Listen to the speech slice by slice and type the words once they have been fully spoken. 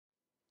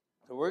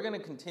We're going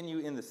to continue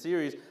in the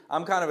series.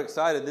 I'm kind of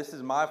excited. This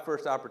is my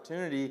first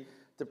opportunity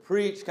to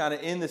preach kind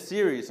of in the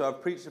series. So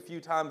I've preached a few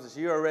times this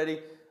year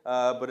already,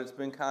 but it's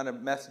been kind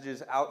of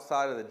messages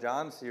outside of the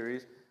John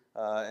series.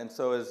 And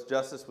so as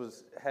Justice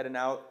was heading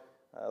out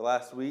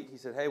last week, he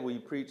said, hey, will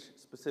you preach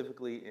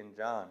specifically in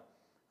John?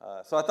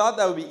 So I thought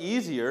that would be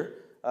easier,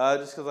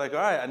 just because all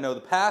right, I know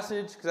the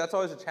passage, because that's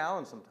always a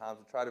challenge sometimes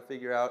to try to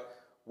figure out,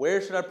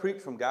 where should I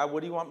preach from, God?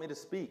 What do you want me to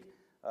speak?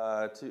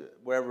 To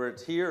wherever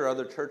it's here or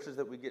other churches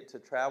that we get to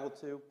travel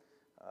to.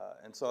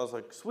 And so I was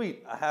like,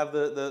 sweet, I have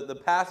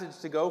the passage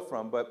to go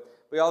from. But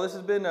y'all, this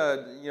has been,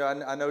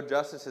 I know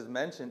Justice has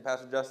mentioned,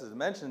 Pastor Justice has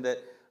mentioned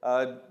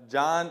that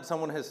John,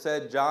 someone has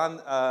said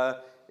John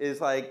is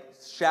like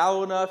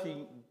shallow enough,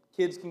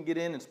 kids can get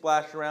in and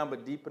splash around,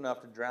 but deep enough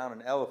to drown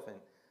an elephant.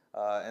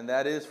 And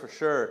that is for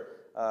sure.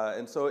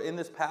 And so in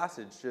this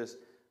passage,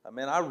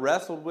 I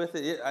wrestled with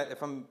it.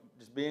 If I'm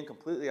just being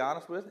completely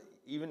honest with it,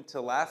 even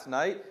to last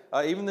night,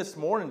 even this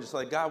morning, just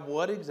like, God,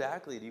 what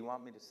exactly do you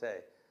want me to say?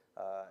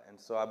 And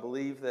so I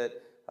believe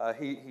that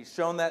he's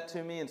shown that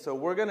to me. And so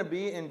we're going to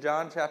be in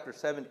John chapter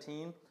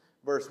 17,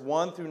 verse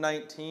 1 through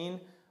 19.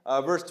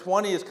 Verse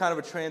 20 is kind of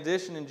a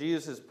transition in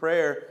Jesus'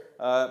 prayer.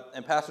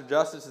 And Pastor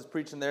Justice is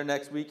preaching there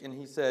next week, and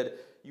he said,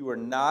 you are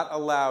not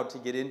allowed to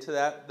get into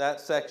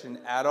that section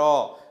at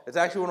all. It's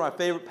actually one of my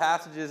favorite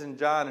passages in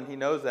John, and he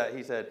knows that.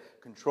 He said,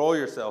 control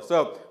yourself.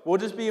 So we'll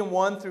just be in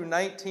 1 through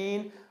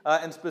 19.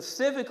 And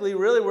specifically,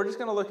 really, we're just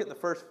going to look at the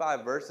first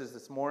 5 verses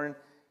this morning.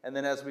 And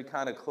then as we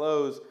kind of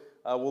close,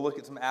 we'll look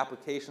at some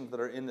applications that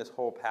are in this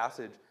whole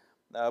passage.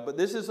 But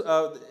this is,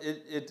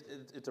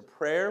 it's a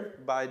prayer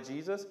by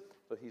Jesus.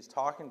 So he's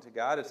talking to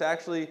God. It's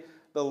actually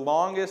the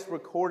longest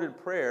recorded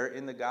prayer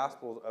in the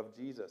Gospels of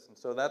Jesus. And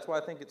so that's why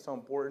I think it's so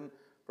important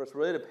for us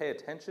really to pay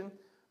attention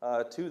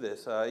to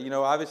this.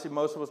 Obviously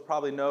most of us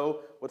probably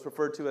know what's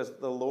referred to as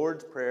the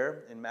Lord's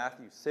Prayer in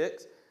Matthew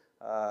 6.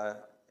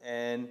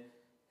 And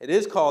it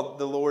is called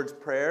the Lord's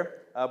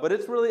Prayer, but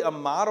it's really a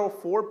model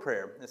for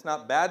prayer. It's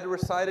not bad to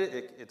recite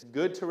it. It's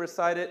good to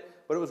recite it,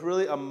 but it was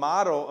really a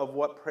model of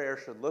what prayer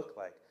should look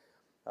like.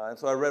 And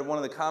so I read one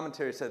of the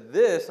commentaries said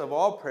this, of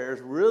all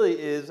prayers, really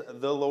is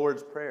the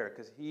Lord's Prayer,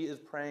 because he is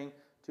praying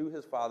to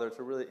his Father. It's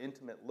a really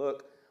intimate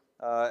look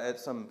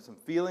at some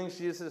feelings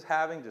Jesus is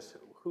having, just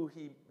who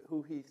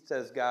he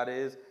says God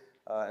is.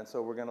 And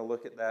so we're going to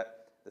look at that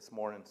this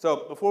morning.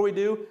 So before we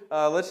do,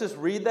 let's just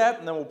read that,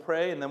 and then we'll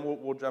pray, and then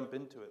we'll jump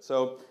into it.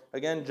 So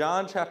again,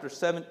 John chapter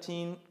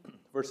 17,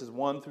 verses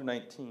 1 through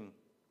 19.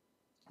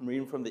 I'm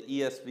reading from the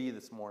ESV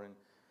this morning.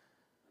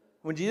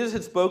 When Jesus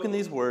had spoken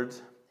these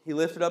words, he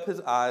lifted up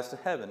his eyes to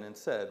heaven and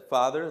said,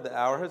 Father, the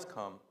hour has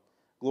come.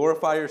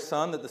 Glorify your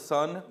Son, that the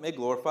Son may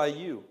glorify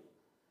you,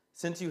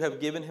 since you have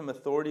given him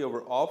authority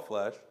over all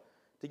flesh,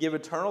 to give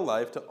eternal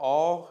life to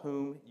all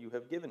whom you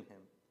have given him.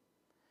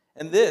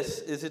 And this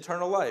is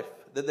eternal life,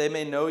 that they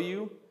may know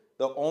you,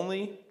 the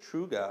only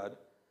true God,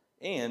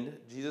 and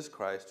Jesus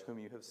Christ, whom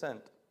you have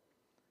sent.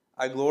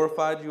 I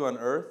glorified you on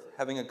earth,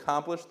 having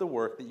accomplished the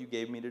work that you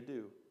gave me to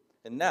do.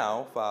 And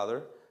now,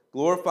 Father,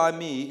 glorify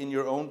me in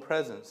your own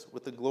presence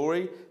with the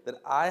glory that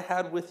I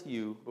had with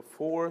you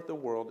before the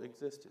world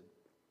existed.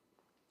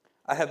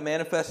 I have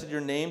manifested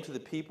your name to the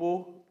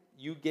people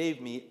you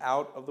gave me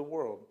out of the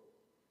world.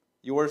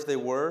 Yours they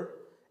were,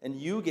 and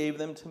you gave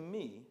them to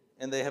me,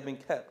 and they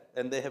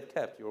have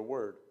kept your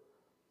word.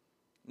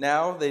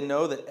 Now they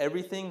know that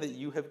everything that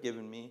you have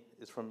given me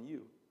is from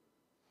you.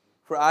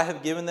 For I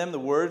have given them the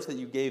words that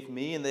you gave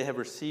me, and they have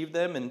received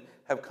them and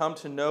have come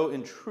to know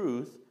in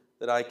truth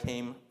that I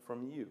came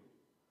from you,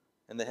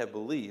 and they have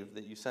believed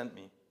that you sent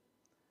me.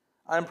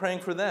 I am praying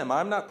for them.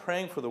 I am not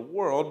praying for the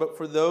world, but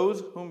for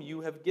those whom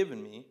you have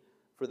given me,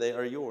 for they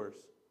are yours.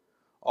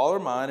 All are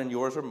mine, and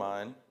yours are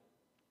mine,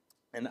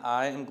 and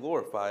I am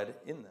glorified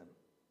in them.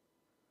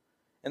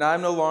 And I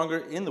am no longer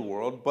in the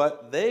world,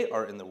 but they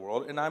are in the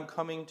world, and I am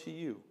coming to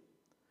you.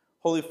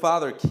 Holy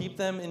Father, keep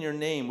them in your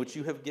name, which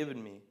you have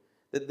given me,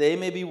 that they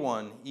may be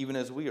one, even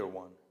as we are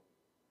one.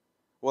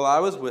 While I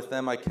was with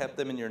them, I kept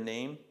them in your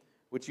name,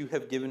 which you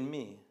have given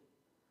me.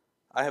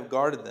 I have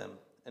guarded them,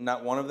 and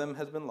not one of them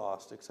has been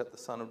lost, except the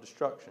son of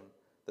destruction,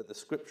 that the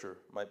scripture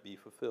might be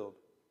fulfilled.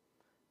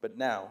 But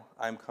now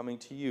I am coming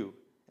to you,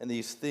 and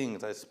these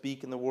things I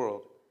speak in the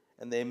world,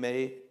 and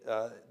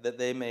that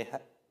they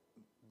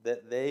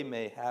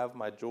may have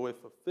my joy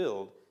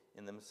fulfilled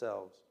in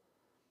themselves.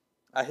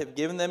 I have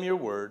given them your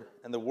word,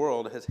 and the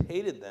world has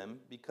hated them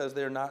because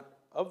they are not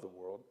of the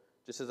world,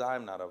 just as I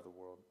am not of the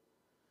world.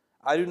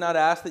 I do not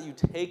ask that you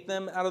take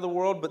them out of the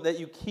world, but that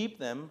you keep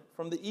them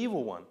from the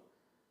evil one.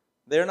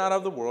 They are not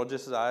of the world,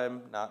 just as I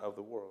am not of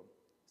the world.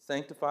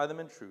 Sanctify them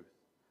in truth.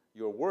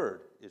 Your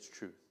word is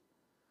truth.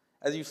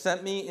 As you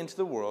sent me into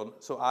the world,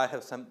 so I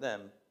have sent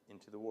them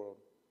into the world.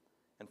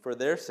 And for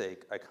their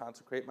sake I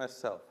consecrate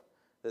myself,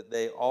 that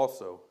they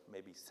also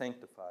may be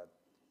sanctified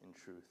in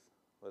truth.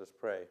 Let us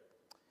pray.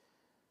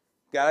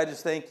 God, I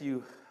just thank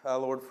you,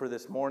 Lord, for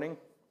this morning.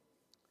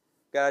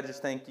 God, I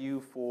just thank you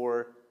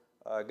for,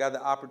 God,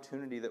 the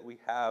opportunity that we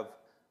have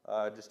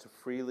just to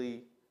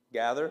freely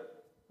gather.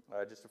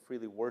 just to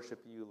freely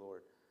worship you,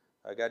 Lord.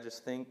 God,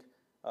 just think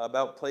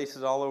about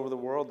places all over the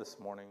world this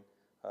morning.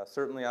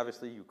 Certainly,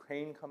 obviously,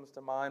 Ukraine comes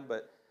to mind,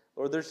 but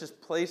Lord, there's just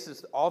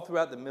places all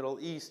throughout the Middle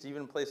East,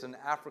 even places in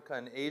Africa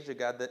and Asia,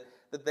 God,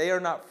 that they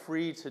are not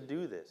free to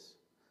do this.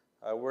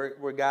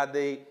 Where God,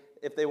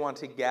 if they want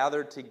to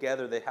gather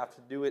together, they have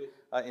to do it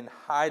in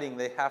hiding.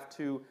 They have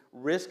to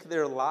risk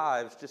their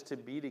lives just to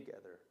be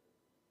together.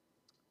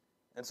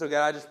 And so,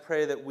 God, I just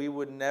pray that we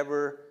would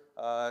never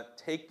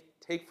take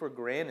for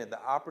granted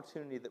the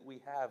opportunity that we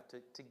have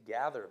to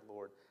gather,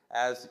 Lord,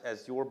 as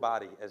your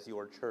body, as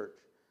your church.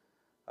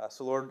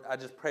 So, Lord, I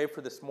just pray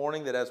for this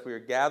morning that as we are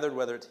gathered,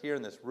 whether it's here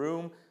in this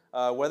room,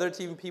 whether it's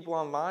even people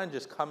online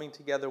just coming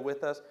together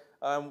with us,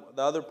 the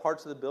other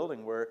parts of the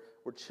building where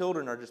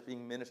children are just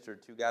being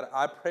ministered to, God,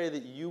 I pray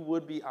that you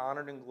would be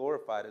honored and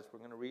glorified as we're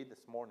going to read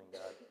this morning,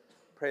 God.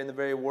 Pray in the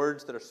very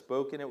words that are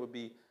spoken, it would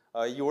be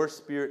your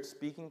Spirit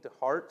speaking to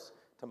hearts,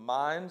 to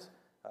minds,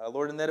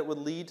 Lord, and that it would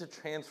lead to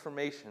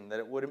transformation, that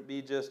it wouldn't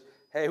be just,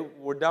 hey,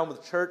 we're done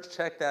with church,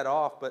 check that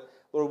off, but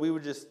Lord, we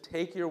would just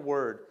take your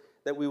word,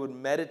 that we would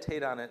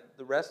meditate on it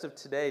the rest of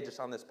today, just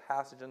on this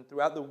passage, and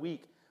throughout the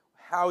week,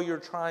 how you're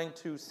trying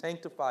to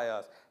sanctify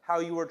us, how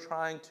you are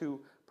trying to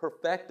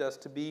perfect us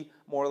to be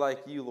more like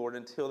you, Lord,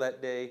 until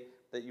that day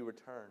that you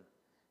return.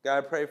 God,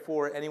 I pray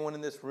for anyone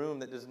in this room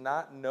that does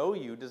not know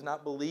you, does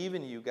not believe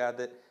in you, God,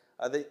 that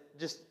they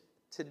just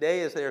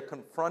today as they are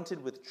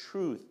confronted with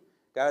truth,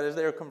 God, as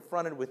they are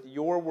confronted with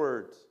your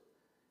words,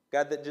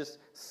 God, that just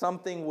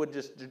something would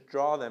just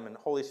draw them, and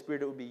Holy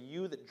Spirit, it would be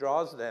you that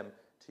draws them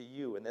to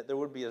you, and that there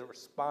would be a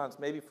response,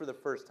 maybe for the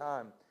first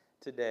time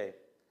today.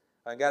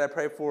 God, I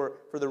pray for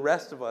the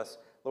rest of us,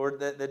 Lord,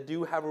 that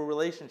do have a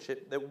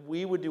relationship, that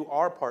we would do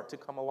our part to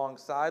come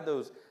alongside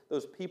those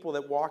people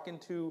that walk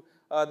into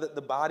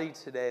the body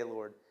today,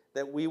 Lord,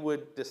 that we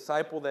would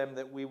disciple them,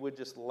 that we would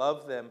just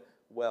love them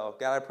well.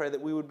 God, I pray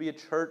that we would be a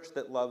church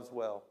that loves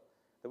well,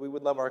 that we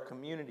would love our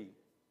community,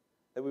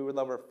 that we would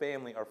love our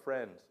family, our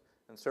friends,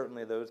 and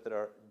certainly those that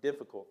are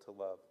difficult to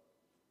love.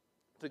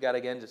 So God,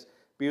 again, just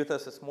be with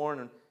us this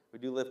morning. We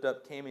do lift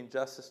up Cami and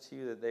Justice to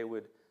you, that they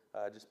would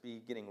just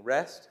be getting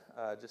rest,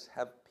 just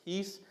have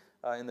peace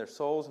in their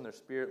souls and their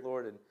spirit,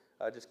 Lord,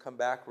 and just come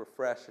back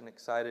refreshed and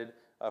excited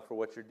for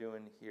what you're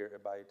doing here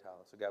at Bayou Tala.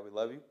 So God, we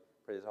love you.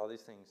 Praise all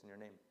these things in your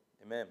name.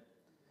 Amen.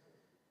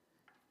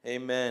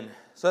 Amen.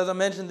 So as I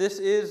mentioned, this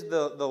is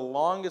the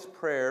longest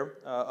prayer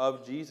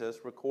of Jesus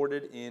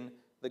recorded in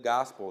the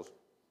Gospels.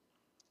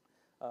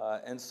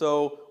 And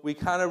so we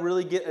kind of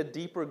really get a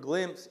deeper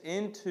glimpse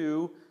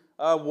into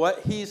what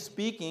he's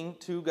speaking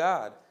to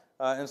God.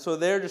 And so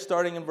there, just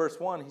starting in verse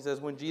 1, he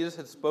says, when Jesus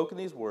had spoken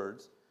these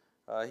words,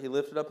 he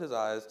lifted up his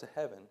eyes to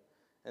heaven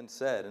and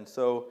said. And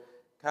so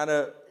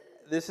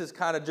this is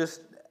kind of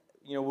just,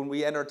 when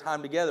we end our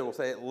time together, we'll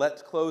say,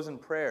 let's close in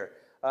prayer.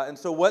 And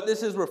so what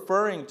this is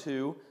referring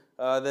to,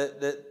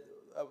 that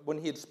when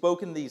he had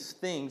spoken these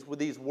things with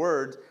these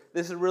words,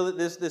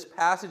 this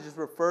passage is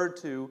referred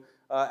to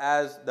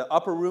as the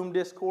upper room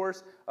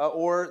discourse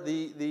or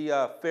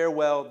the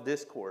farewell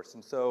discourse.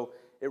 And so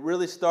it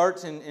really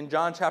starts in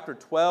John chapter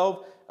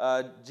 12.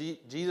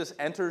 Jesus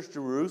enters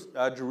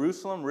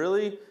Jerusalem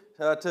really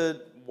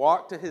to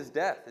walk to his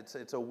death.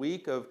 It's a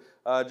week of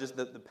just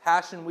the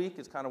Passion Week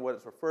is kind of what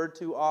it's referred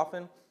to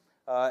often.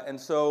 And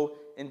so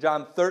in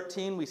John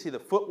 13, we see the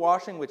foot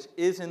washing, which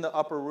is in the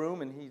upper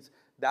room, and he's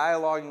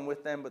dialoguing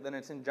with them. But then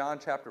it's in John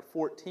chapter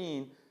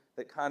 14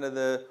 that kind of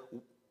the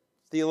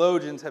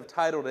theologians have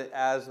titled it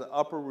as the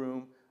upper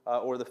room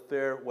or the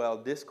farewell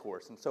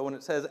discourse. And so when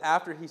it says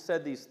after he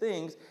said these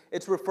things,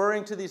 it's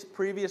referring to these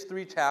previous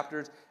 3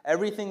 chapters,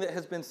 everything that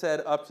has been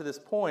said up to this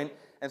point.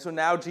 And so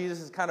now Jesus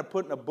is kind of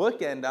putting a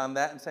bookend on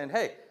that and saying,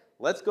 hey,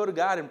 let's go to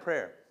God in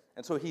prayer.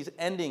 And so he's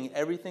ending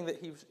everything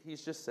that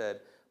he's just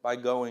said by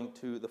going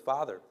to the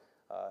Father.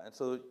 And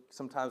so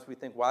sometimes we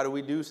think, why do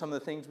we do some of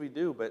the things we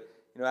do? But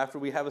after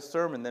we have a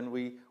sermon, then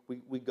we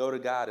go to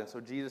God. And so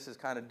Jesus is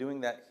kind of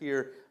doing that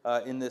here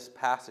in this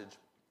passage.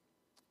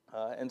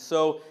 And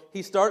so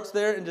he starts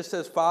there and just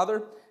says,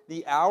 Father,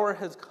 the hour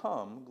has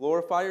come.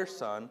 Glorify your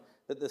Son,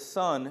 that the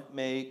Son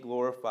may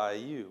glorify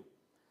you.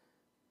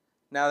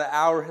 Now the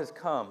hour has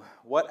come.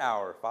 What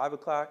hour? 5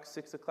 o'clock,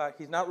 6 o'clock?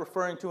 He's not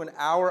referring to an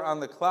hour on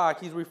the clock.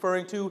 He's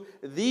referring to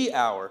the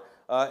hour.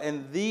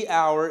 And the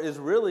hour is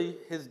really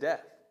his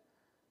death.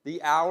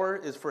 The hour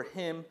is for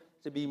him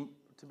to be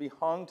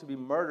hung, to be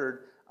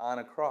murdered on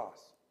a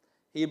cross.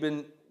 He had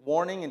been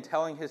warning and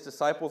telling his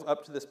disciples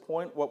up to this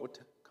point what would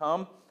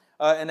come.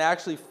 And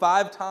actually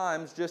 5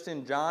 times just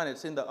in John,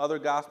 it's in the other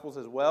Gospels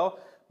as well,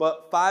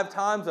 but 5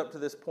 times up to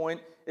this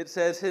point, it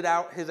says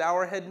his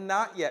hour had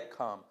not yet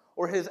come,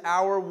 or his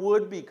hour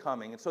would be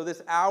coming. And so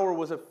this hour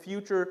was a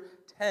future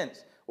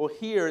tense. Well,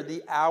 here,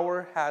 the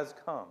hour has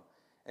come.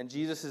 And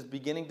Jesus is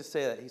beginning to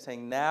say that. He's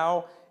saying,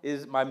 now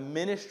is my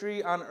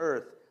ministry on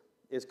earth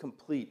is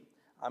complete.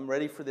 I'm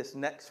ready for this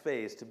next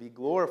phase to be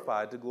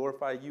glorified, to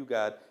glorify you,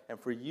 God, and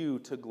for you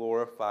to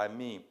glorify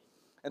me.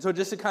 And so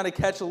just to kind of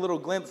catch a little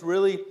glimpse,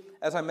 really,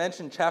 as I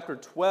mentioned, chapter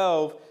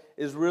 12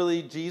 is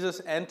really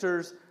Jesus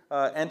enters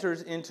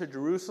enters into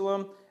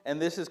Jerusalem,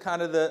 and this is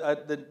kind of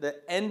the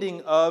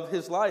ending of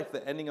his life,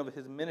 the ending of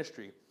his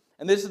ministry.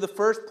 And this is the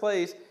first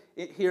place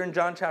here in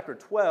John chapter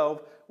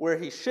 12 where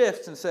he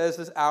shifts and says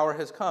this hour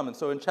has come. And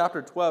so in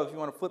chapter 12, if you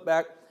want to flip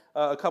back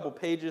a couple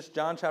pages,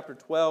 John chapter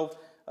 12,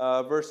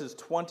 verses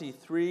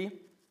 23,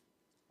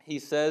 he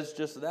says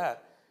just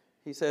that.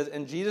 He says,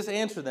 "And Jesus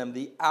answered them,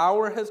 'The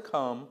hour has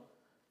come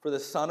for the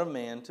Son of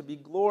Man to be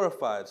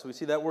glorified.'" So we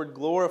see that word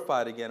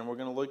glorified again, and we're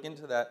going to look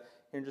into that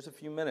here in just a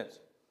few minutes.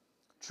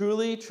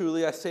 "Truly,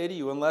 truly, I say to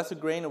you, unless a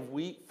grain of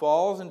wheat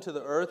falls into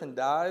the earth and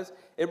dies,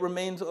 it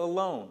remains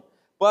alone.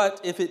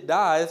 But if it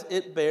dies,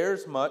 it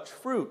bears much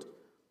fruit."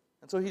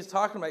 And so he's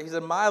talking about, he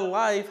said, my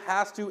life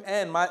has to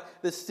end.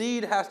 The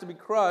seed has to be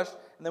crushed.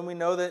 And then we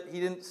know that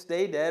he didn't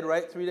stay dead,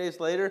 right? 3 days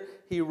later,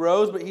 he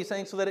rose, but he's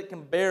saying so that it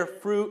can bear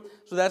fruit.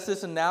 So that's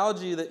this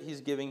analogy that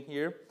he's giving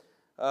here.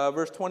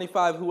 Verse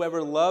 25,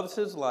 "Whoever loves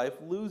his life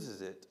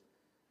loses it,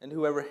 and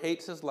whoever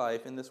hates his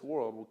life in this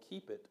world will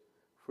keep it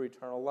for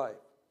eternal life."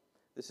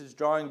 This is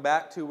drawing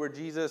back to where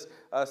Jesus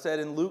said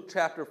in Luke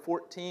chapter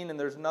 14, and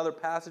there's another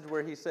passage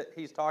where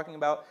he's talking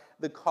about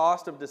the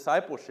cost of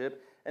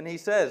discipleship. And he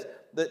says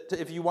that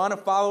if you want to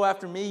follow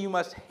after me, you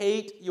must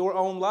hate your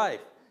own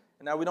life.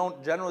 And now we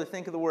don't generally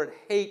think of the word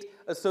hate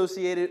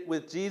associated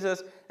with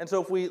Jesus. And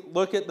so if we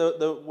look at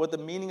what the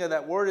meaning of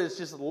that word is,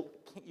 just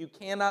you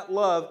cannot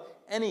love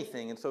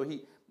anything. And so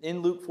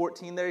in Luke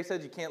 14 there he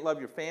says you can't love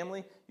your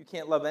family, you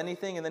can't love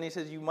anything. And then he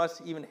says you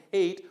must even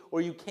hate,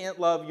 or you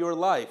can't love your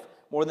life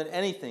more than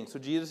anything. So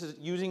Jesus is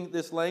using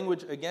this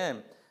language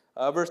again.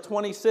 Verse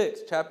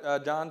 26,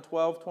 John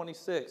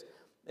 12:26.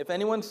 "If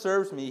anyone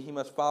serves me, he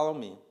must follow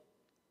me.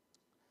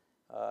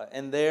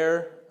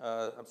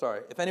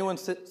 If anyone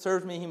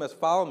serves me, he must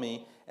follow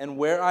me, and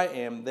where I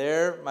am,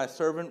 there my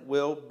servant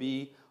will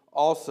be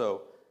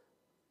also.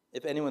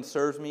 If anyone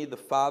serves me, the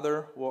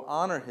Father will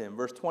honor him."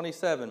 Verse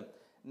 27,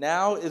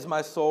 "Now is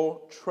my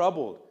soul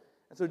troubled."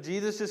 And so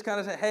Jesus just kind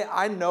of said, hey,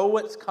 I know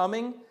what's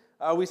coming.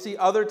 We see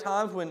other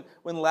times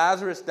when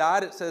Lazarus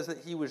died, it says that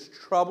he was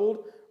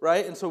troubled,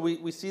 right? And so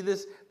we see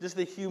this, just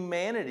the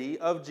humanity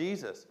of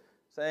Jesus,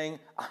 saying,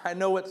 I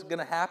know what's going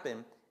to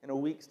happen in a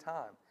week's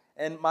time.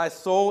 And my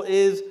soul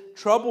is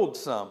troubled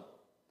some.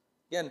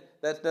 Again,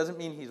 that doesn't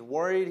mean he's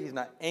worried, he's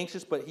not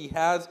anxious, but he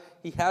has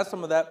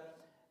some of that.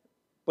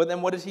 But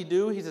then what does he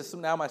do? He says,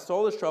 now my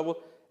soul is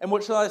troubled, and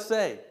what shall I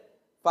say?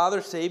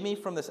 Father, save me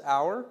from this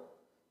hour?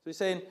 So he's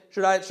saying,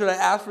 should I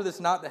ask for this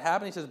not to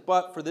happen? He says,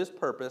 but for this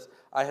purpose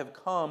I have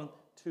come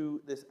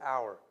to this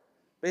hour.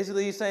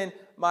 Basically, he's saying,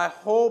 my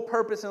whole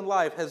purpose in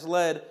life has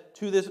led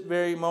to this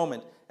very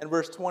moment. And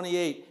verse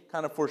 28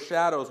 kind of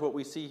foreshadows what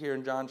we see here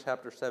in John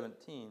chapter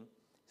 17.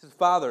 He says,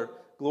 Father,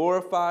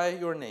 glorify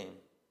your name.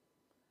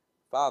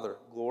 Father,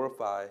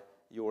 glorify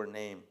your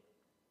name.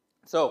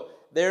 So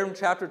there in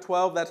chapter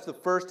 12, that's the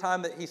first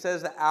time that he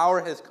says the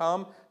hour has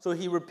come. So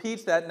he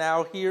repeats that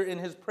now here in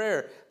his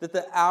prayer, that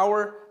the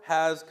hour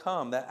has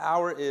come. That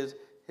hour is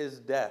his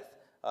death.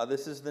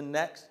 This is the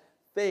next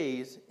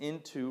phase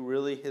into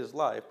really his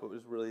life, but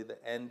was really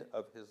the end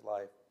of his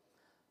life.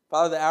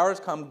 Father, the hour has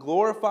come.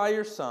 Glorify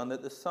your Son,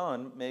 that the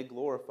Son may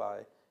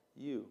glorify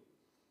you.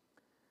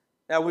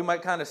 Now, we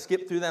might kind of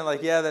skip through that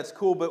like, yeah, that's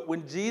cool. But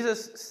when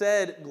Jesus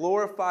said,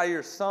 glorify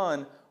your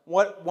Son,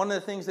 one of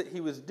the things that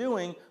he was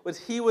doing was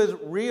he was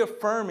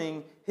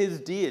reaffirming his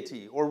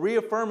deity, or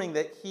reaffirming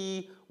that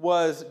he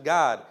was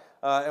God.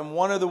 And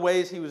one of the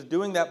ways he was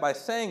doing that by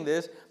saying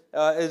this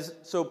is,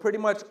 so pretty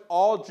much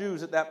all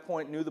Jews at that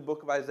point knew the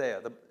book of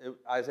Isaiah.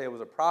 Isaiah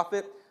was a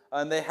prophet,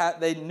 and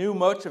they knew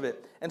much of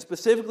it. And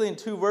specifically in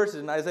two verses,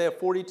 in Isaiah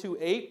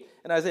 42:8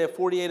 and Isaiah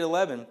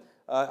 48:11,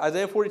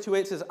 Isaiah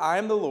 42:8 says, I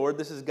am the Lord,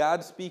 this is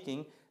God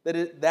speaking,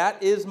 that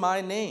is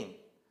my name.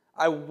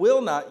 I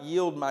will not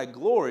yield my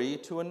glory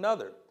to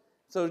another.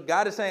 So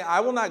God is saying, I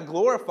will not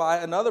glorify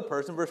another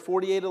person. Verse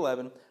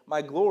 48:11,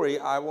 my glory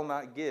I will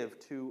not give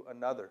to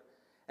another.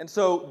 And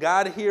so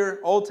God here,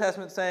 Old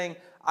Testament, saying,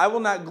 I will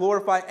not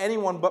glorify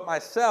anyone but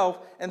myself.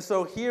 And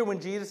so here when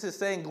Jesus is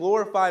saying,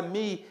 glorify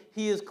me,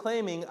 he is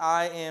claiming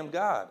I am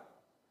God.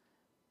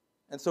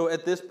 And so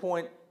at this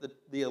point,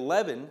 the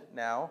 11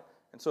 now,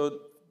 and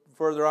so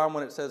further on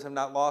when it says have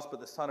not lost but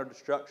the son of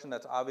destruction,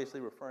 that's obviously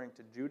referring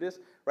to Judas,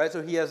 right?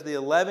 So he has the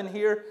 11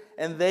 here,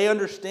 and they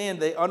understand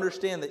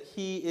that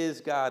he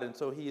is God. And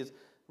so he is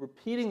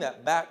repeating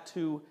that back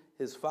to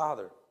his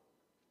Father.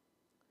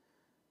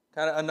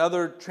 Kind of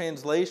another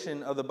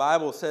translation of the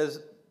Bible says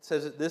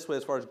it this way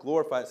as far as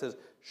glorify. It says,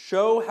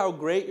 show how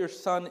great your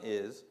Son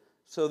is,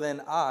 so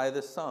then I,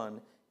 the Son,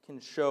 can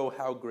show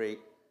how great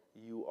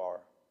you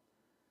are.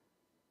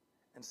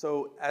 And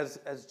so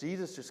as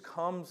Jesus just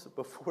comes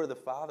before the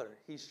Father,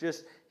 he's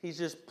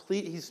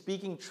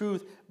speaking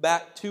truth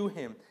back to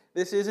him.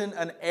 This isn't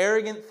an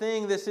arrogant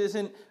thing. This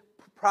isn't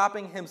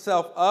propping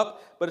himself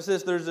up. But it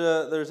says there's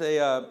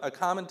a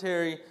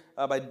commentary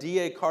by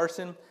D.A.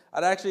 Carson.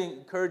 I'd actually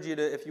encourage you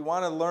to, if you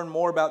want to learn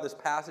more about this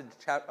passage,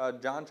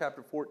 John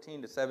chapter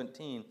 14 to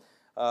 17,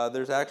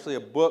 There's actually a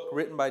book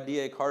written by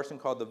D.A. Carson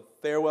called The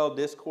Farewell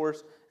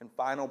Discourse and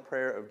Final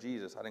Prayer of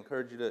Jesus. I'd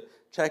encourage you to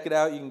check it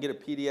out. You can get a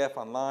PDF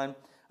online.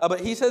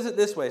 But he says it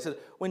this way. He says,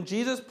 when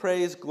Jesus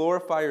prays,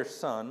 glorify your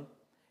Son,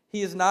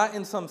 he is not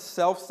in some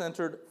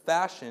self-centered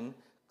fashion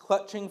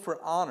clutching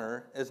for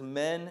honor as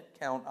men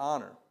count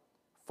honor.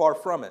 Far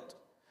from it.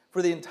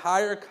 For the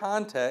entire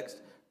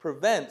context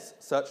prevents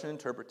such an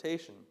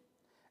interpretation.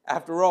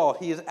 After all,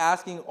 he is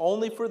asking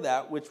only for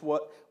that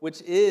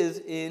which is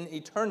in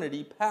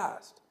eternity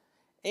past,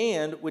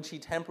 and which he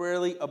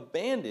temporarily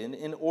abandoned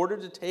in order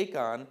to take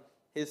on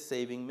his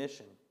saving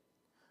mission.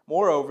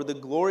 Moreover, the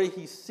glory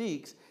he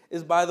seeks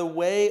is by the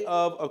way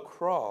of a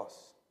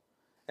cross,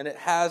 and it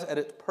has at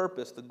its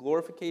purpose the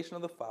glorification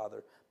of the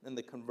Father and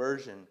the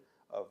conversion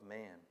of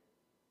man.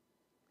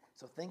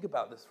 So think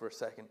about this for a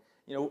second.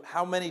 You know,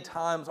 how many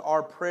times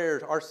our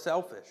prayers are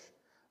selfish,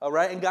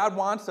 right? And God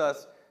wants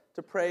us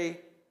to pray,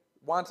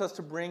 wants us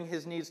to bring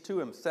his needs to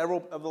him.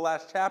 Several of the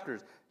last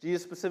chapters,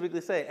 Jesus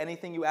specifically say,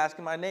 anything you ask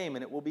in my name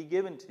and it will be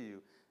given to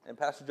you. And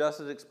Pastor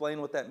Justice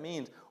explained what that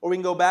means. Or we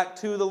can go back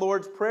to the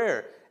Lord's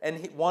Prayer.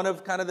 And one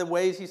of kind of the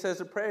ways he says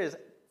to pray is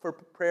for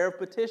prayer of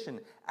petition,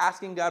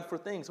 asking God for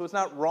things. So it's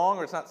not wrong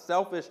or it's not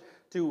selfish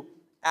to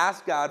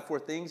ask God for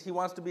things. He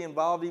wants to be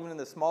involved even in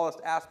the smallest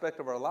aspect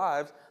of our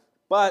lives.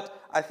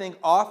 But I think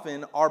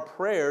often our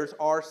prayers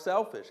are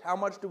selfish. How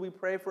much do we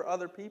pray for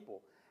other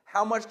people?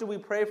 How much do we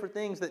pray for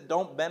things that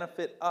don't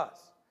benefit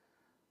us?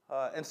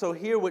 And so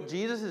here what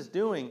Jesus is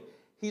doing,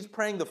 he's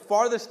praying the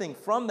farthest thing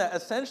from that.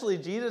 Essentially,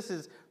 Jesus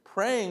is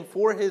praying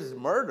for his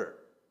murder.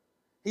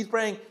 He's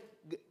praying,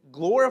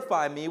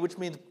 glorify me, which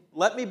means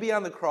let me be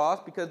on the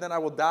cross because then I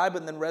will die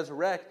but then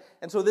resurrect.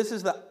 And so this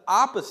is the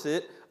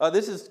opposite.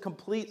 This is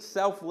complete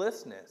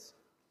selflessness,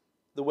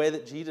 the way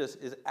that Jesus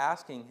is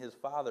asking his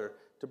Father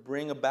to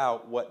bring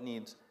about what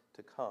needs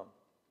to come.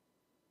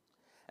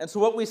 And so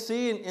what we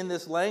see in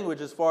this language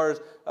as far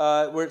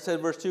as where it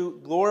said, verse 2,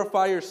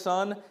 glorify your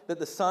Son, that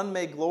the Son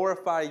may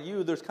glorify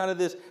you. There's kind of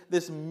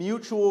this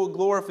mutual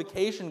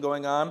glorification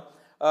going on.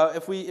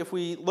 If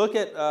we look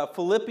at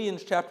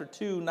Philippians chapter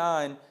 2,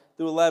 9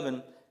 through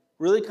 11,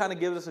 really kind of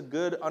gives us a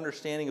good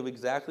understanding of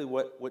exactly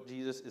what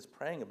Jesus is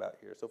praying about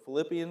here. So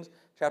Philippians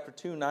chapter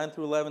 2, 9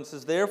 through 11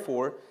 says,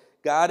 therefore,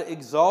 God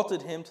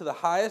exalted him to the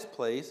highest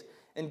place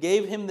and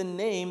gave him the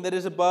name that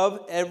is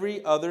above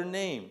every other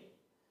name.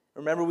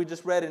 Remember, we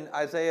just read in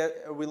Isaiah,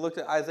 we looked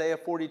at Isaiah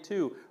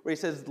 42, where he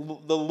says, the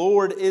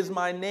Lord is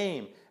my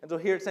name. And so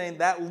here it's saying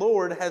that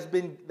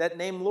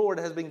name Lord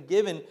has been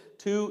given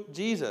to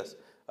Jesus.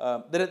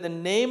 That at the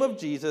name of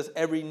Jesus,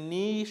 every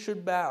knee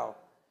should bow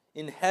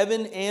in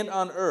heaven and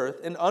on earth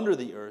and under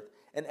the earth,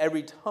 and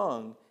every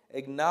tongue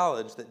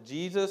acknowledge that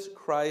Jesus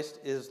Christ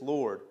is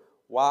Lord.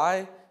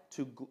 Why?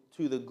 To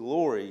the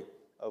glory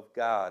of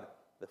God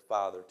the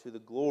Father. To the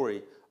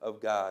glory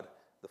of God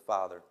the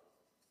Father.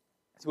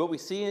 So what we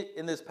see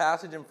in this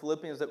passage in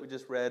Philippians that we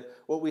just read,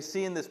 what we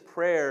see in this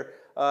prayer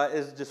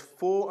is just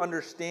full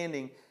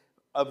understanding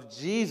of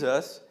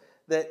Jesus,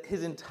 that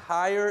his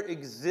entire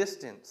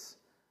existence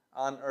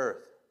on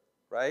earth,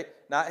 right?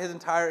 Not his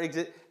entire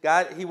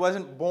God, he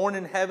wasn't born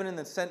in heaven and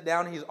then sent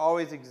down. He's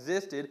always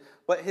existed.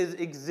 But his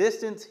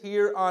existence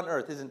here on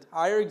earth, his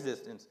entire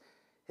existence,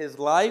 his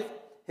life,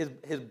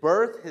 his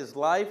birth, his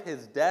life,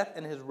 his death,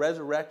 and his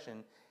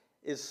resurrection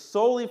is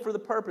solely for the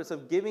purpose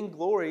of giving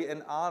glory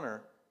and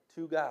honor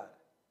to God.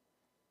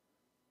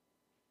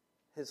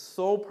 His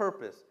sole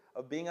purpose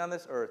of being on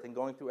this earth and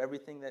going through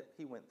everything that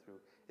he went through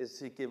is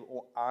to give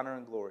honor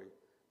and glory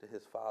to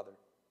his Father.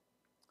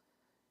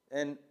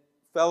 And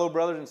fellow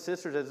brothers and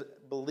sisters, as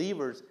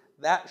believers,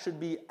 that should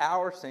be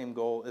our same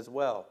goal as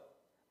well.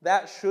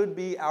 That should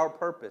be our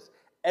purpose.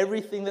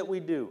 Everything that we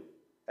do,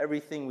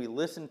 everything we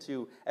listen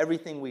to,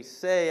 everything we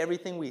say,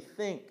 everything we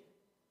think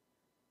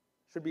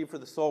should be for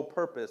the sole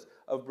purpose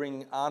of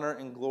bringing honor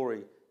and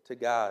glory to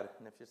God.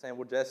 And if you're saying,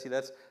 well, Jesse,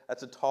 that's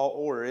a tall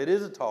order. It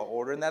is a tall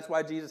order, and that's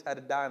why Jesus had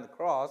to die on the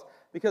cross,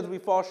 because we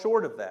fall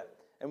short of that.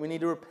 And we need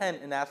to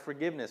repent and ask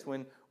forgiveness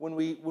when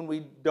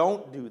we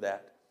don't do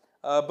that.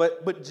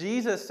 But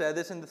Jesus said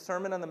this in the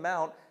Sermon on the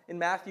Mount in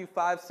Matthew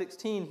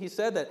 5:16. He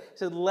said that. He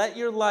said, let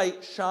your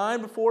light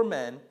shine before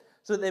men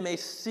so that they may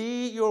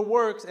see your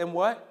works and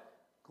what?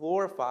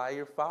 Glorify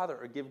your Father,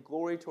 or give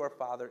glory to our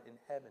Father in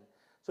heaven.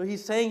 So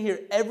he's saying here,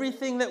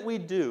 everything that we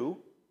do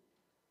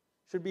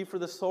should be for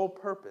the sole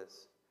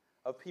purpose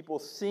of people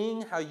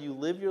seeing how you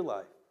live your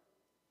life,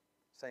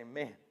 saying,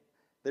 man,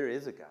 there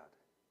is a God.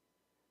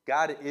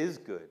 God is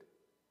good.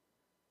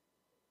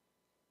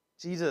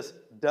 Jesus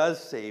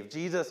does save.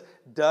 Jesus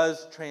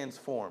does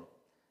transform.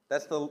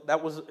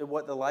 That was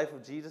what the life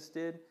of Jesus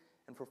did.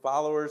 And for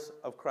followers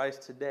of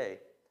Christ today,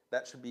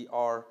 that should be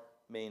our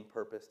main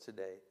purpose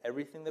today.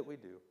 Everything that we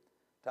do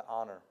to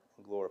honor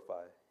and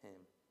glorify him.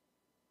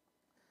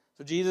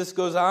 So Jesus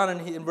goes on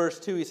in verse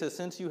 2, he says,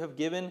 since you have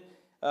given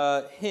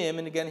him,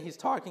 and again he's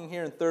talking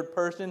here in third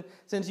person,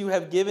 since you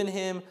have given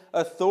him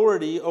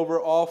authority over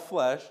all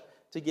flesh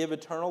to give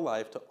eternal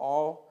life to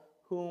all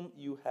whom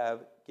you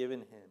have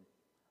given him.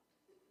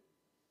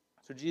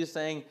 So So Jesus is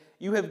saying,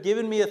 you have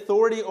given me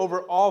authority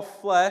over all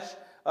flesh.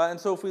 And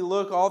so if we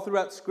look all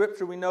throughout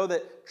Scripture, we know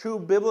that true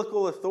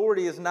biblical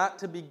authority is not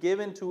to be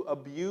given to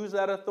abuse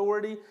that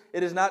authority.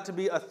 It is not to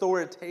be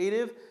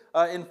authoritative.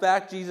 In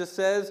fact, Jesus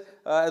says,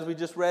 as we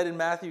just read in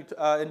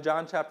in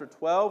John chapter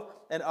 12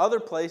 and other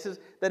places,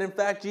 that in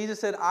fact Jesus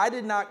said, I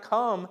did not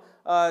come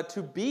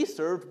to be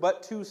served,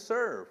 but to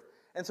serve.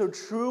 And so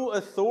true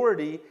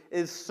authority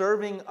is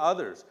serving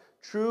others.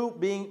 True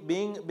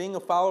being a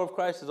follower of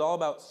Christ is all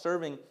about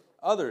serving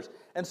others.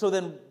 And so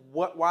then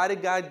why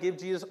did God give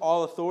Jesus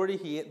all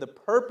authority? The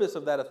purpose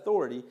of that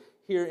authority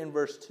here in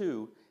verse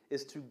 2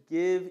 is to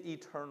give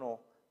eternal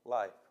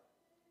life.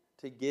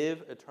 To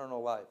give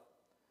eternal life.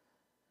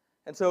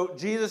 And so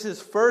Jesus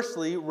is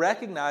firstly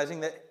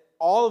recognizing that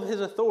all of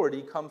his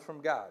authority comes from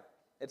God.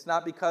 It's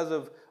not because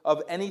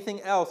of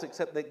anything else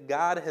except that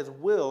God has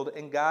willed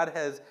and God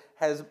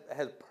has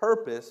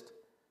purposed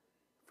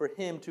for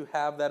him to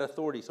have that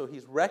authority. So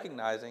he's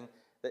recognizing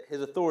that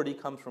his authority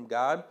comes from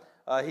God.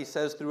 He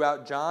says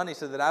throughout John, he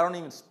says that I don't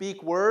even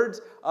speak words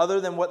other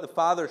than what the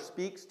Father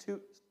speaks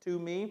to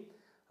me.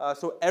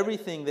 So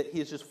everything that he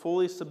is just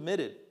fully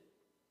submitted.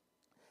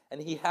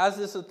 And he has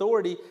this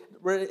authority,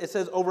 it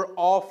says, over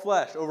all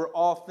flesh, over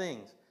all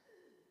things.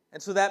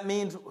 And so that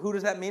means, who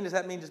does that mean? Does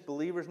that mean just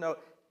believers? No.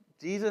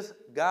 Jesus,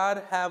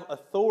 God have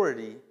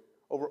authority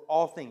over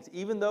all things,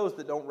 even those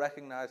that don't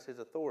recognize his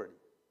authority.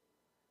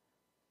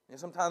 And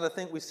sometimes I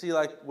think we see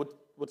like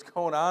what's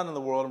going on in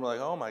the world and we're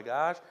like, oh my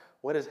gosh,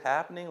 what is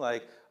happening?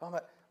 Like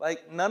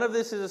none of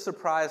this is a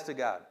surprise to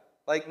God.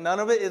 Like none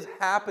of it is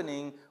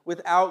happening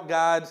without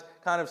God's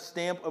kind of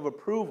stamp of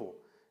approval.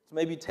 So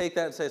maybe take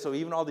that and say, so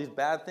even all these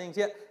bad things,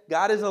 yeah,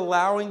 God is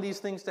allowing these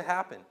things to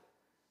happen.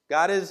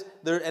 God is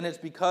there, and it's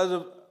because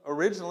of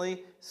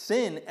originally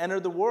sin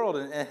entered the world,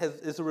 and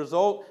as a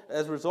result,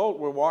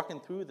 we're walking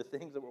through the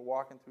things that we're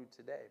walking through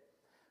today.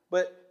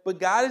 But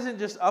God isn't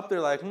just up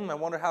there like, I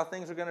wonder how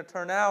things are going to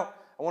turn out.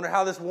 I wonder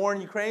how this war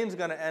in Ukraine is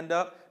going to end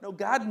up. No,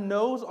 God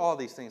knows all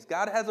these things.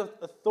 God has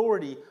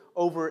authority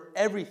over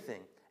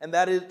everything. And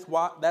that's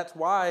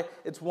why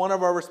it's one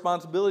of our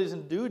responsibilities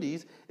and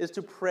duties is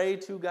to pray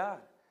to God,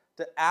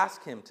 to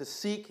ask him, to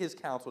seek his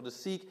counsel, to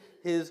seek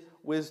his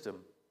wisdom.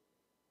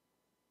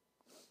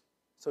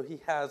 So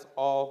he has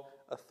all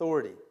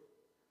authority.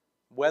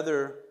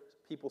 Whether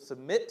people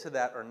submit to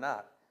that or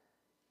not,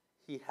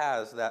 he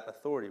has that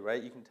authority,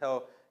 right? You can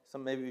tell,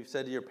 maybe you've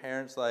said to your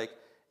parents, like,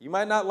 you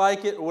might not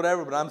like it or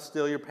whatever, but I'm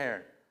still your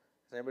parent.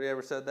 Has anybody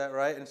ever said that,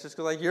 right? And it's just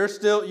like you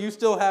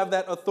still have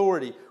that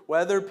authority,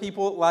 whether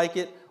people like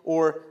it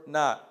or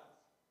not.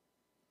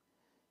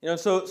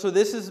 So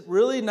this is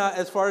really not,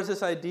 as far as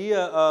this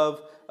idea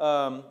of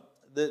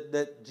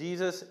that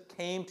Jesus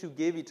came to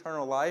give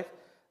eternal life,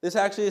 this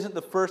actually isn't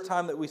the first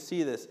time that we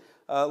see this.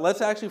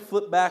 Let's actually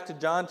flip back to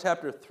John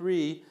chapter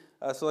 3.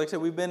 So like I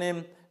said, we've been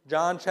in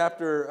John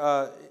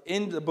chapter,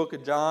 in the book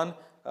of John.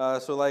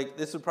 So like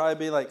this would probably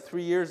be like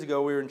 3 years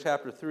ago we were in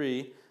chapter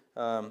 3.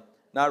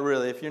 Not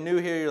really. If you're new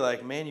here, you're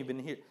like, man, you've been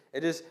here.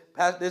 This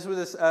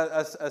was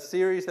a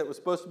series that was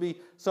supposed to be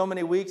so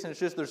many weeks, and it's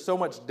just there's so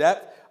much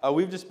depth.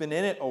 We've just been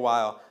in it a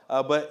while.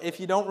 But if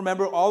you don't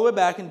remember, all the way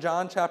back in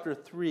John chapter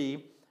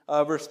 3,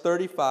 verse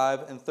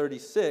 35 and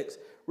 36,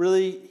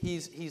 really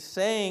he's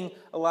saying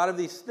a lot of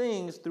these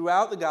things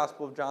throughout the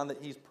Gospel of John that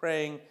he's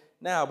praying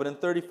now. But in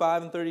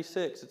 35 and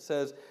 36, it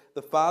says,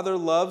 the Father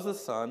loves the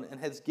Son and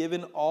has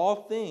given all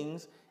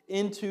things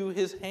into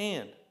his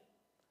hand.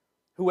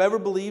 Whoever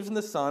believes in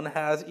the Son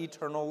has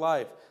eternal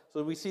life.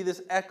 So we see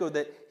this echo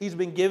that he's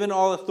been given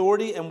all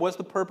authority, and what's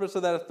the purpose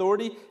of that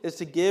authority? Is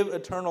to give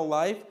eternal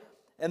life.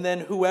 And then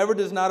whoever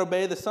does not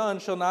obey the Son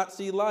shall not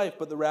see life,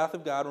 but the wrath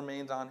of God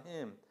remains on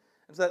him.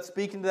 And so that's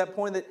speaking to that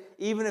point that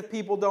even if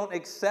people don't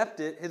accept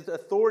it, his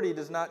authority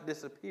does not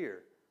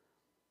disappear.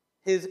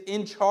 His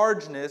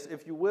in-chargeness,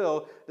 if you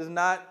will, is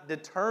not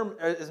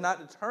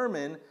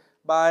determined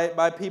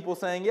by people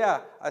saying, yeah,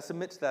 I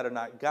submit to that or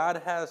not.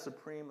 God has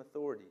supreme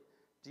authority.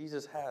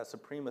 Jesus has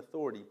supreme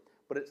authority,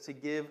 but it's to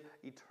give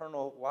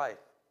eternal life.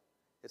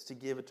 It's to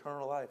give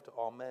eternal life to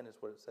all men is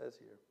what it says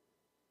here.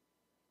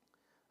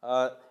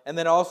 And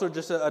then also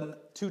just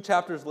 2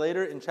 chapters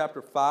later in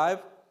chapter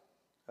 5,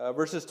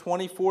 verses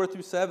 24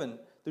 through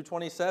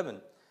 27,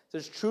 it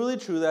says, truly,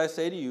 truly, I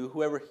say to you,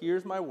 whoever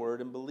hears my word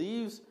and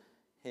believes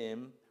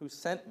him who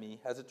sent me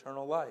has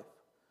eternal life.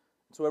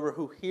 And so whoever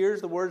who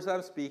hears the words that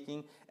I'm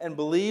speaking and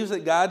believes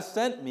that God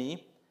sent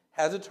me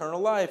has eternal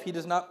life. He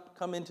does not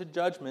come into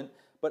judgment,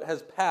 but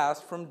has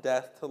passed from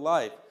death to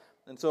life.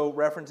 And so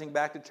referencing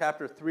back to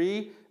chapter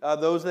 3,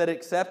 those that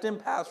accept him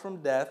pass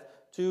from death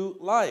to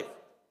life.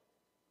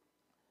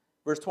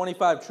 Verse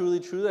 25,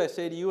 truly, truly, I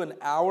say to you, an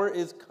hour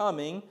is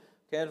coming.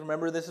 Okay,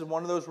 remember, this is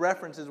one of those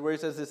references where he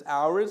says this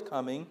hour is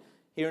coming.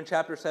 Here in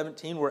chapter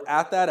 17, we're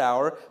at that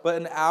hour, but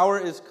an hour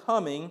is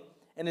coming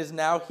and is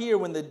now here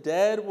when the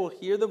dead will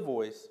hear the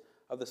voice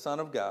of the Son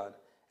of God,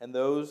 and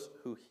those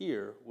who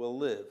hear will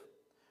live.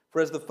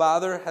 For as the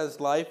Father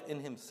has life in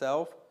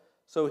himself,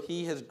 so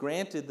he has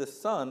granted the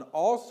Son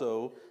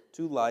also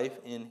to life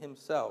in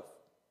himself.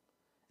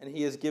 and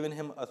he has given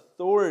him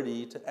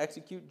authority to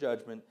execute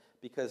judgment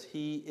because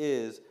he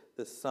is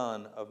the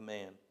Son of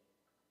Man.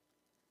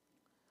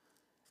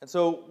 And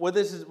so what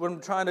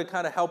I'm trying to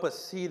kind of help us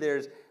see there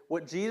is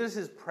what Jesus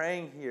is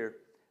praying here.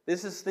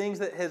 This is things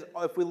that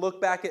if we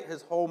look back at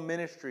his whole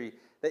ministry,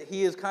 that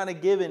he has kind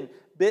of given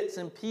bits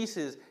and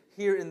pieces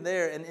here and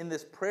there. And in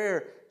this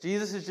prayer,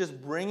 Jesus is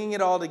just bringing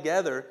it all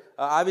together.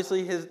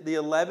 Obviously, the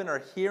 11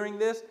 are hearing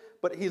this,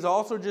 but he's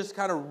also just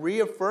kind of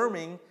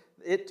reaffirming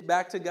it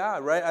back to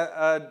God,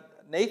 right?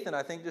 Nathan,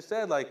 I think, just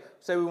said,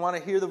 say we want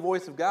to hear the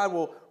voice of God,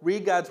 we'll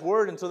read God's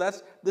word. And so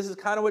this is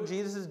kind of what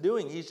Jesus is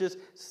doing. He's just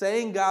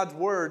saying God's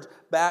words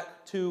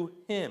back to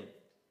him.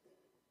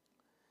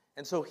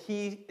 And so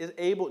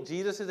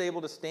Jesus is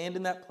able to stand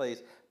in that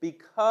place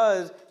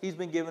because he's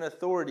been given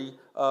authority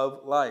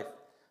of life.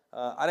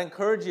 I'd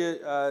encourage you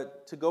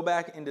to go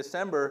back in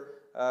December.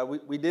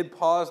 We did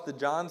pause the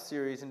John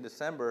series in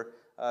December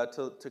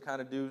to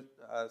kind of do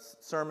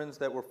sermons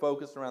that were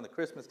focused around the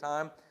Christmas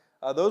time.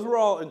 Those were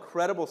all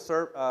incredible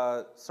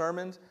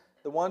sermons.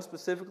 The one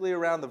specifically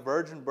around the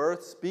virgin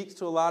birth speaks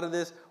to a lot of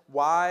this,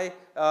 why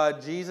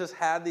Jesus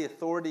had the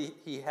authority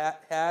he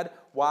had,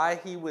 why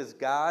he was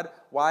God,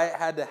 why it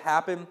had to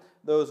happen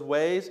those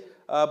ways.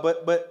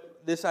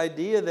 But this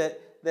idea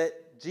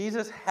that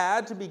Jesus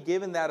had to be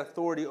given that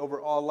authority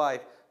over all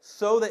life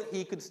so that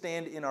he could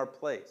stand in our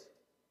place.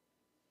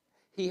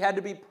 He had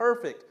to be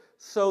perfect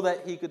so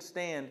that he could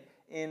stand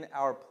in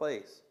our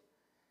place.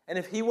 And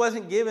if he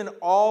wasn't given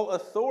all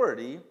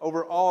authority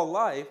over all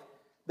life,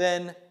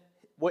 then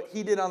what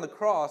he did on the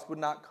cross would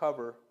not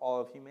cover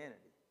all of humanity.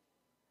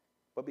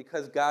 But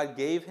because God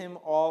gave him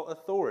all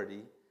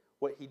authority,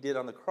 what he did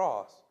on the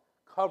cross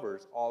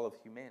covers all of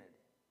humanity.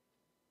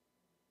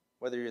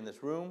 Whether you're in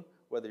this room,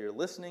 whether you're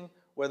listening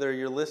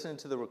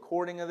to the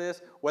recording of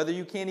this, whether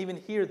you can't even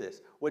hear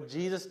this, what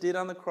Jesus did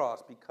on the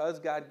cross, because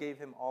God gave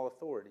him all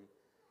authority,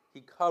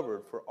 he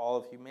covered for all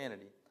of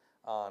humanity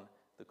on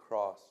the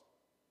cross.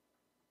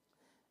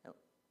 Now,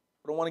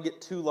 I don't want to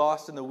get too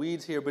lost in the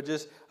weeds here, but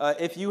just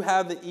if you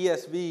have the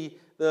ESV,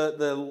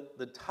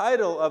 the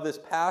title of this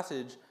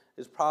passage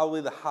is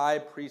probably the high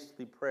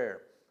priestly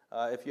prayer.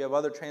 If you have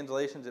other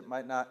translations, it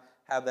might not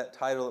have that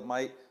title. It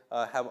might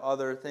have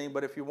other thing.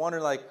 But if you're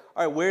wondering, all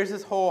right, where's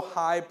this whole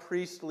high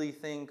priestly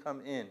thing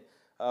come in?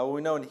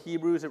 We know in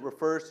Hebrews it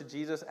refers to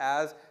Jesus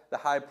as the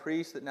high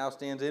priest that now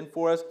stands in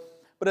for us.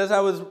 But as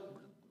I was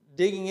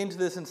digging into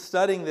this and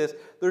studying this,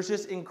 there's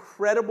just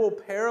incredible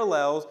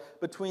parallels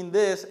between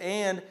this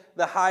and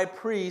the high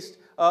priest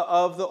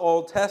of the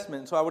Old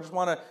Testament. So I would just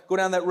want to go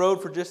down that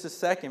road for just a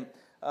second.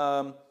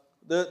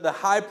 The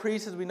high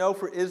priest, as we know,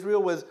 for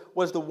Israel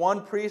was the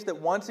one priest that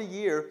once a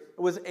year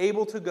was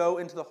able to go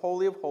into the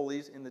Holy of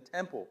Holies in the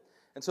temple.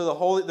 And so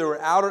there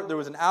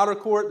was an outer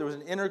court, there was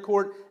an inner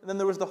court, and then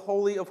there was the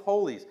Holy of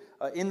Holies.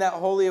 In that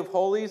Holy of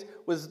Holies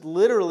was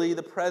literally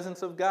the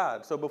presence of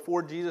God. So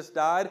before Jesus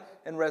died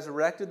and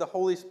resurrected, the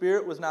Holy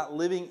Spirit was not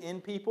living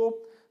in people.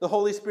 The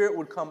Holy Spirit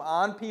would come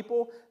on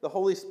people. The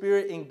Holy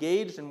Spirit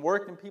engaged and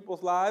worked in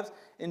people's lives.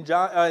 In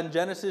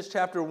Genesis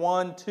chapter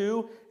 1,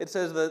 2, it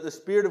says the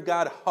Spirit of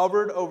God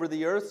hovered over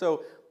the earth.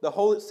 So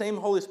the same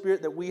Holy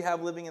Spirit that we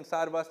have living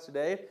inside of us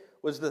today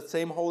was the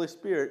same Holy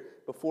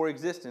Spirit before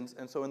existence,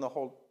 and so in the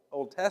whole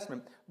Old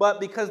Testament. But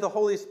because the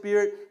Holy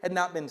Spirit had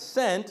not been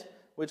sent,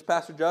 which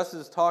Pastor Justice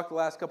has talked the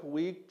last couple of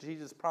weeks,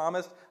 Jesus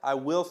promised, I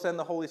will send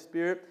the Holy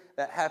Spirit.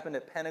 That happened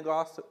at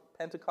Pentecost.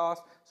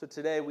 So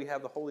today we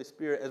have the Holy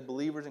Spirit as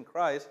believers in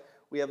Christ.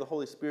 We have the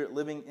Holy Spirit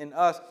living in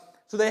us.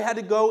 So they had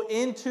to go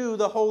into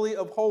the Holy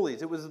of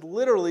Holies. It was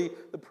literally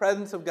the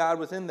presence of God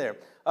was in there.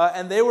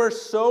 And they were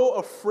so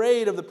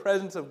afraid of the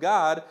presence of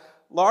God,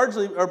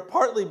 largely or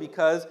partly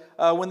because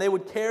when they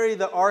would carry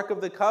the Ark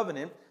of the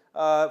Covenant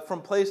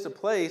from place to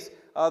place,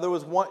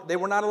 they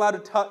were not allowed to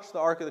touch the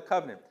Ark of the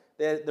Covenant.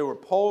 There were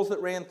poles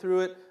that ran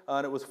through it,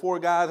 and it was 4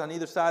 guys on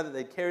either side that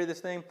they'd carry this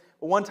thing.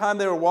 But one time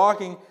they were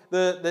walking,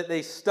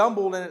 they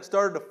stumbled and it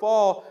started to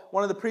fall.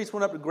 One of the priests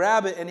went up to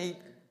grab it and he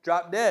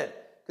dropped dead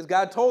because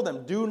God told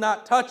them, do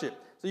not touch it.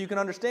 So you can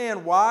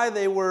understand why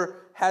they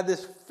had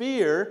this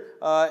fear,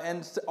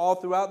 and all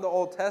throughout the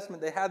Old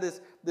Testament they had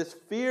this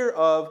fear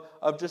of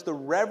just the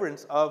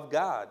reverence of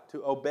God,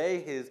 to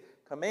obey His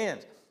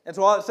commands. And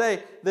so I'll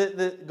say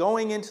that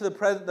going into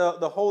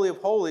the Holy of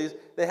Holies,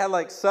 they had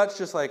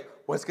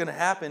what's going to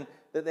happen,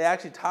 that they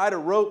actually tied a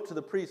rope to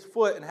the priest's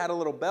foot and had a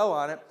little bell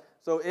on it,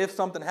 so if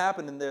something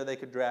happened in there, they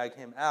could drag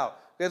him out.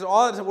 Because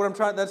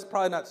that's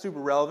probably not super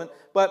relevant,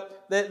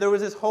 but there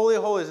was this Holy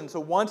of Holies, and so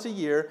once a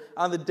year,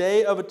 on the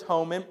Day of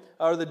Atonement,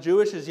 or the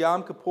Jewish is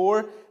Yom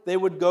Kippur, they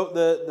would go.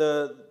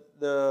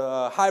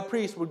 The high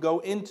priest would go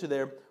into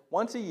there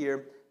once a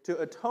year to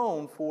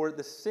atone for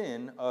the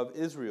sin of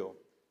Israel.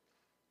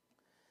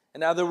 And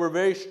now there were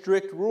very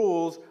strict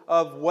rules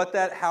of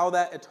how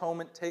that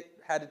atonement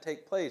had to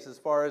take place, as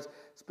far as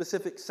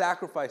specific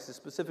sacrifices,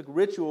 specific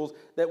rituals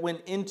that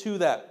went into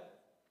that.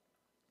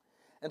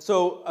 And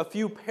so a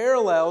few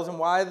parallels and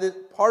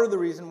part of the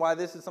reason why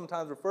this is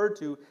sometimes referred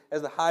to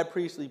as the high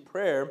priestly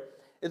prayer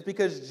is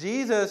because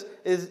Jesus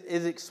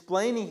is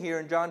explaining here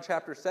in John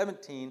chapter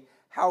 17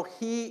 how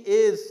he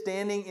is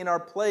standing in our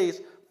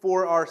place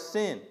for our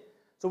sin.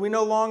 So we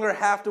no longer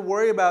have to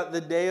worry about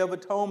the Day of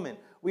Atonement.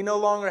 We no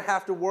longer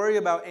have to worry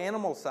about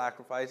animal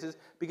sacrifices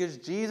because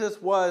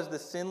Jesus was the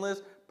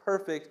sinless,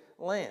 perfect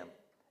lamb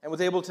and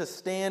was able to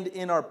stand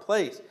in our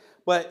place.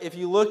 But if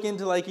you look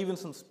into like even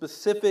some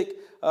specific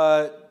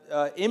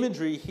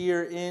imagery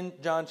here in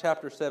John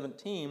chapter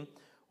 17,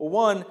 well,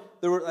 one,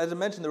 as I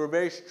mentioned, there were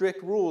very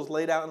strict rules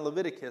laid out in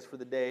Leviticus for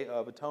the Day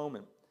of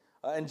Atonement.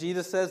 And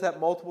Jesus says that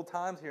multiple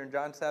times here in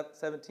John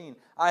 17.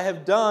 I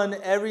have done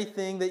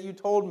everything that you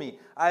told me.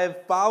 I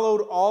have followed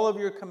all of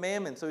your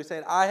commandments. So he's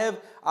saying, I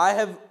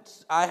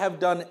have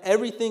done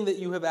everything that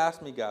you have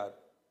asked me, God.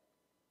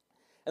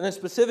 And then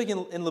specific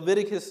in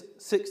Leviticus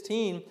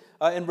 16,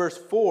 in verse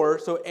 4,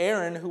 so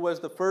Aaron, who was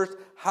the first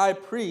high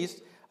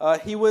priest,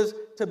 he was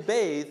to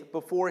bathe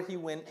before he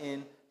went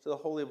into the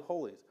Holy of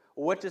Holies.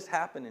 Well, what just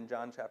happened in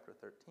John chapter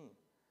 13?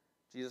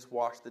 Jesus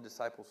washed the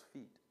disciples'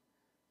 feet.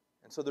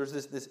 And so there's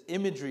this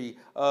imagery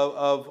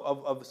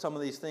of some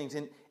of these things.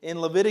 In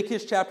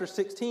Leviticus chapter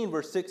 16,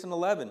 verse 6 and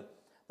 11,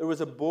 there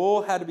was a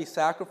bull had to be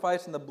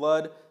sacrificed and the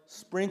blood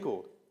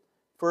sprinkled,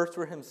 first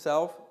for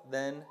himself,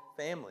 then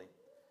family.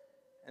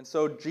 And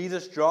so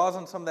Jesus draws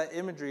on some of that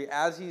imagery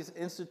as he's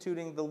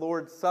instituting the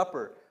Lord's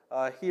Supper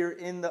here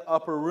in the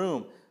upper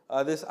room,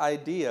 this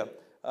idea.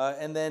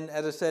 And then,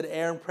 as I said,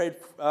 Aaron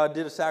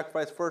did a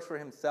sacrifice first for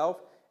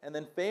himself and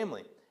then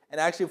family. And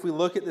actually, if we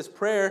look at this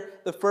prayer,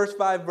 the first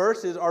 5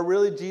 verses are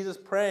really Jesus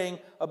praying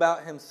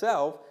about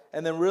himself,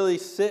 and then really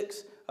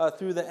 6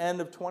 through the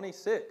end of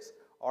 26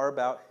 are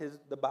about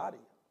the body,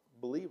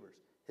 believers,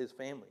 his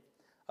family.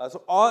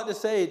 So all that to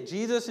say,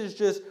 Jesus is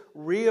just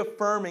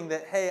reaffirming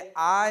that, hey,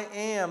 I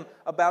am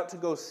about to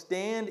go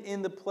stand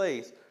in the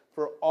place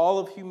for all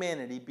of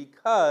humanity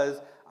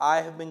because I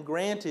have been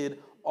granted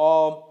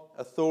all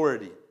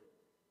authority.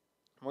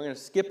 We're going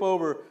to skip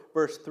over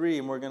verse 3,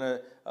 and we're going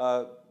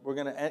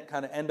to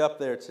kind of end up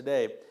there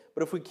today.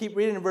 But if we keep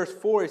reading in verse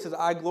 4, he says,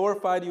 I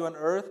glorified you on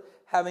earth,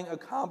 having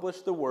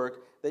accomplished the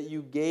work that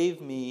you gave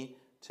me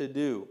to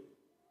do.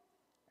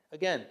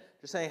 Again,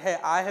 just saying, hey,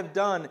 I have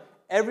done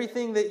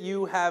everything that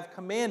you have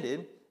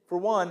commanded, for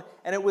one,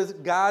 and it was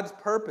God's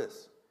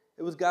purpose.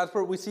 It was God's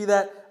purpose. We see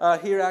that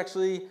here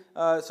actually.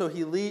 So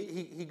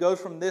he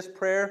goes from this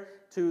prayer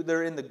to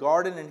they're in the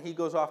garden, and he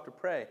goes off to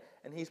pray.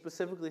 And he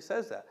specifically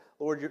says that,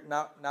 Lord, you're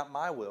not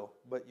my will,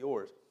 but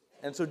yours.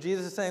 And so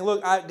Jesus is saying,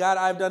 look, God,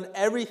 I've done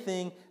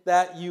everything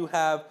that you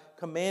have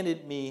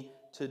commanded me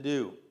to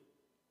do.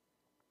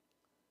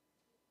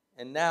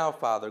 And now,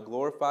 Father,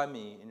 glorify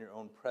me in your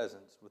own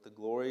presence with the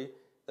glory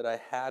that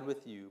I had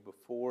with you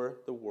before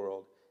the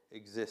world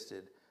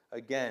existed.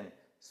 Again,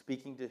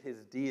 speaking to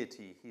his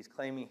deity, he's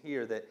claiming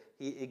here that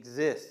he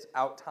exists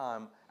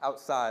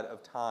outside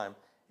of time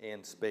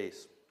and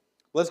space.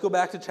 Let's go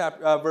back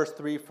to verse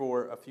 3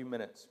 for a few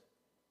minutes.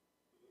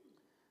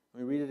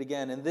 Let me read it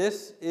again. And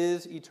this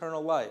is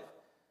eternal life.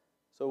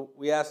 So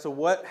we ask,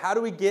 how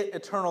do we get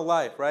eternal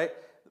life, right?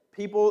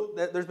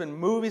 There's been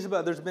movies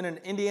about, there's been an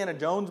Indiana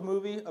Jones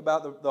movie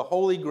about the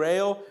Holy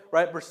Grail,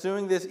 right?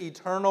 Pursuing this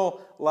eternal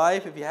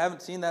life. If you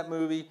haven't seen that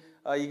movie,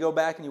 you go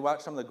back and you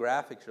watch some of the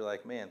graphics, you're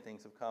like, man,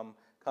 things have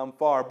come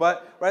far.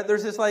 But, right,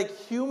 there's this like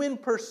human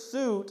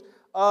pursuit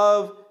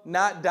of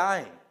not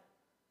dying.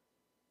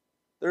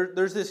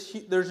 There's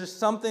just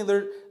something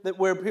there that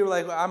where people are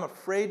like, well, I'm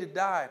afraid to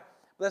die.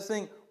 But that's the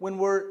thing, when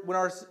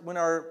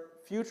our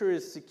future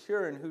is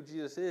secure in who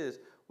Jesus is,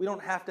 we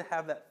don't have to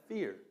have that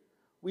fear.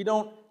 We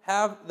don't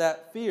have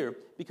that fear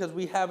because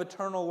we have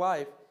eternal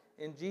life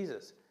in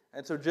Jesus.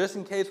 And so just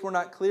in case we're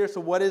not clear,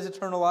 so what is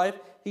eternal life?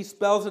 He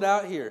spells it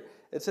out here.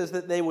 It says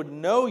that they would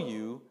know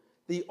you,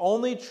 the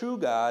only true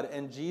God,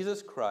 and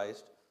Jesus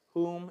Christ,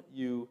 whom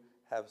you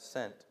have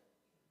sent.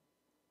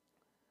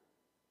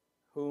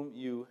 Whom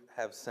you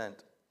have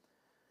sent.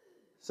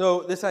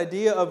 So this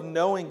idea of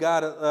knowing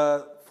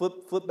God,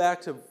 flip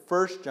back to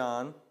 1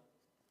 John.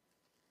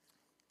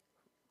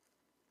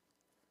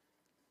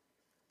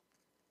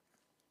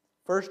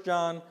 1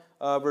 John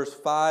verse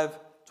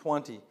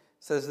 5:20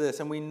 says this,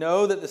 and we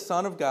know that the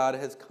Son of God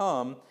has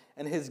come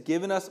and has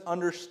given us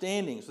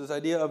understanding. So this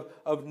idea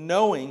of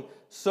knowing,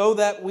 so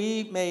that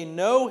we may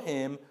know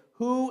him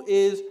who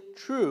is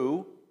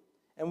true,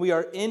 and we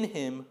are in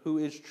him who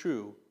is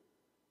true,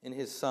 in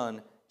his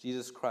Son,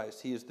 Jesus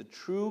Christ. He is the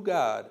true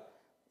God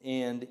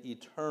and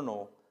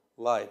eternal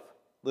life.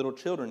 Little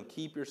children,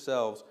 keep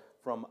yourselves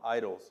from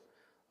idols.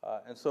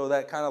 And so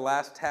that kind of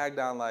last tagged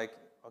on like,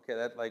 okay,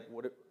 that like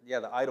what? Yeah,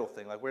 the idol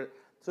thing. Like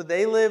so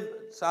they live.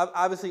 So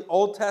obviously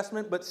Old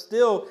Testament, but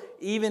still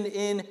even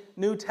in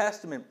New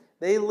Testament,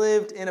 they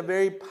lived in a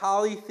very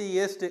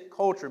polytheistic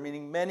culture,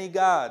 meaning many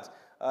gods.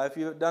 If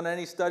you've done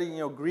any study,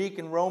 Greek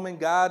and Roman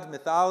gods,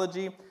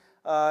 mythology.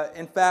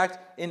 In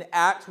fact, in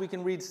Acts we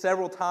can read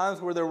several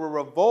times where there were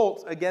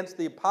revolts against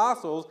the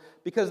apostles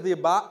because the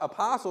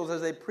apostles,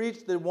 as they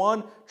preached the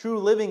one true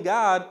living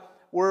God,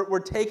 were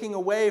taking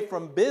away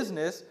from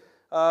business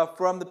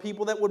from the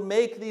people that would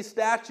make these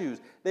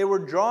statues. They were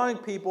drawing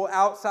people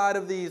outside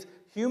of these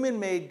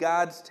human-made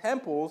God's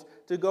temples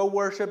to go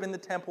worship in the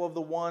temple of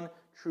the one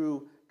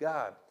true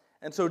God.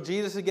 And so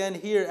Jesus, again,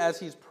 here, as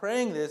he's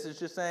praying this, is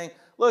just saying,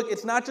 look,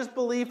 it's not just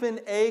belief in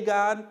a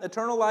God.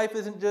 Eternal life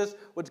isn't just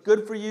what's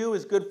good for you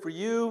is good for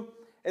you.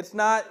 It's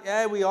not,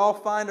 we all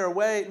find our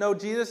way. No,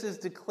 Jesus is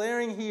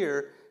declaring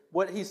here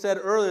what he said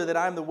earlier, that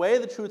I'm the way,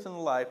 the truth, and the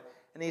life.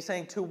 And he's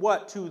saying to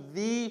what? To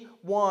the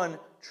one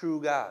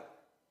true God.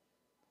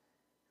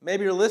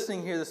 Maybe you're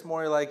listening here this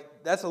morning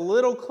like, that's a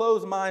little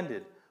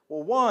closed-minded.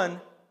 Well, one,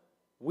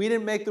 we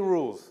didn't make the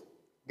rules.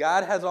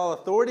 God has all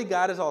authority.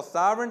 God is all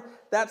sovereign.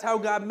 That's how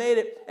God made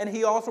it. And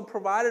he also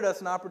provided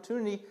us an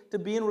opportunity to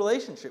be in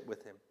relationship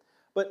with him.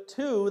 But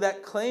two,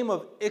 that claim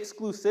of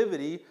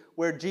exclusivity,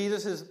 where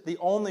Jesus is the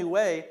only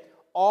way,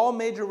 all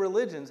major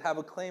religions have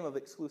a claim of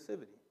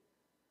exclusivity.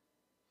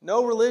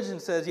 No religion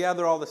says,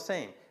 they're all the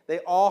same. They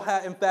all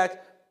have, in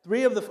fact,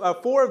 4 of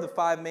the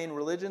 5 main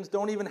religions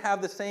don't even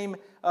have the same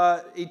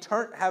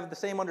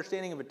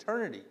understanding of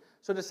eternity.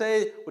 So to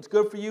say what's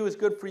good for you is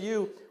good for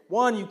you,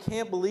 one, you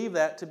can't believe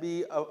that to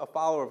be a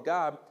follower of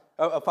God,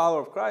 a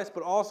follower of Christ,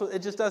 but also it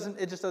just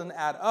doesn't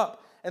add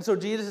up. And so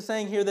Jesus is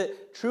saying here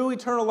that true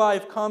eternal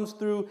life comes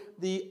through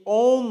the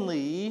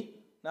only,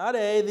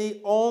 the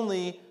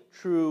only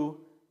true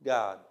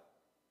God.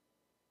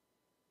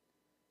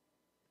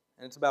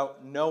 And it's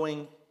about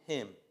knowing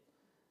him.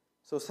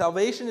 So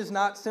salvation is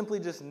not simply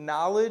just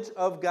knowledge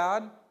of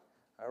God.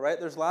 All right,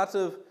 there's lots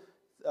of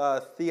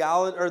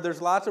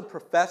there's lots of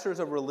professors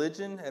of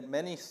religion at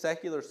many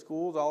secular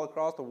schools all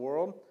across the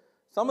world.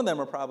 Some of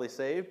them are probably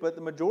saved, but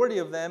the majority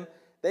of them,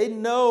 they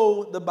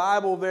know the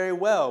Bible very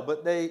well,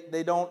 but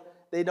they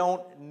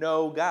don't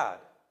know God.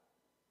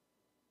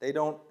 They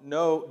don't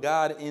know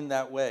God in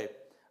that way.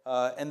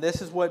 And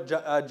this is what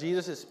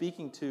Jesus is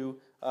speaking to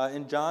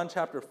in John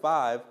chapter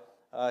 5.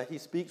 He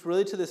speaks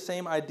really to the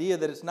same idea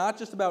that it's not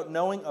just about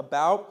knowing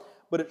about,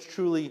 but it's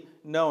truly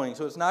knowing.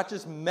 So it's not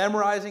just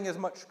memorizing as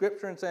much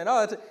scripture and saying,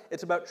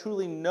 it's about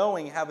truly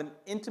knowing, have an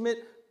intimate,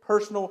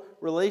 personal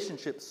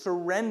relationship,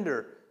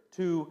 surrender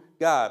to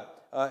God.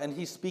 And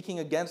he's speaking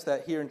against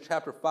that here in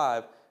chapter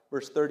 5,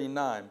 verse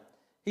 39.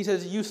 He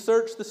says, you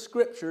search the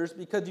scriptures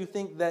because you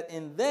think that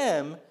in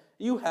them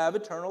you have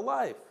eternal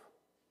life.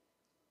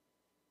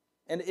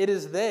 And it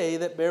is they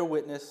that bear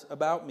witness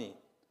about me.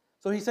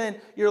 So he's saying,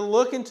 you're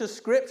looking to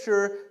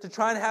Scripture to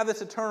try and have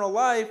this eternal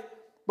life,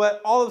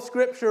 but all of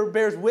Scripture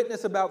bears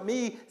witness about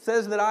me,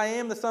 says that I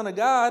am the Son of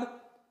God.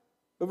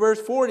 But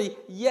verse 40,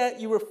 yet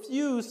you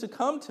refuse to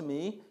come to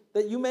me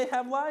that you may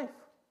have life.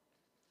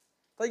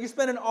 It's like you're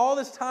spending all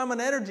this time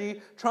and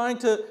energy trying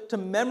to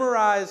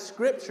memorize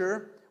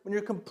Scripture when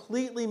you're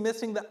completely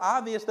missing the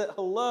obvious that,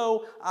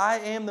 hello, I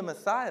am the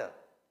Messiah.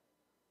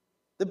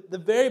 The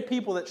very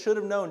people that should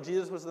have known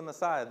Jesus was the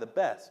Messiah, the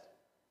best,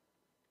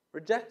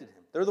 rejected him.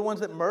 They're the ones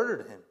that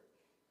murdered him.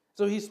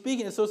 So he's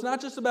speaking. So it's not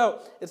just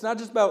about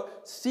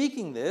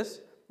seeking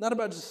this, not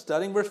about just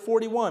studying. Verse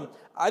 41,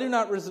 I do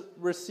not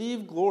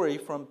receive glory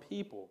from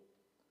people,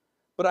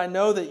 but I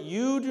know that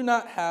you do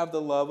not have the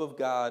love of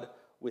God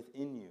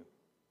within you.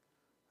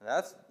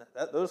 And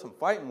those are some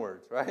fighting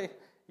words, right?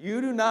 You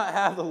do not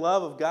have the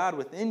love of God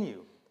within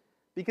you.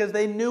 Because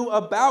they knew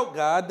about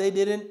God, they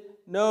didn't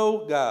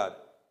know God.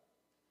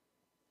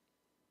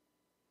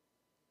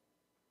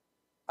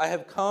 I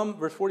have come,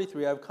 verse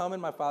 43, I have come in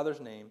my Father's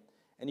name,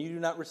 and you do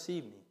not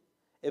receive me.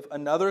 If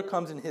another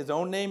comes in his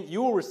own name,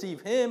 you will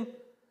receive him. I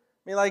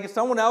mean, like if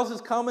someone else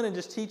is coming and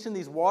just teaching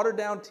these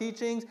watered-down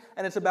teachings,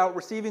 and it's about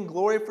receiving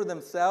glory for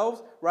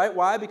themselves, right?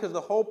 Why? Because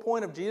the whole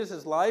point of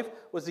Jesus' life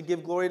was to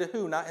give glory to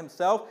who? Not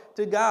himself,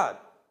 to God,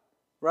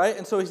 right?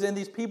 And so he's saying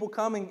these people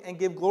come and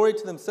give glory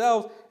to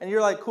themselves, and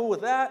you're like, cool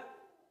with that?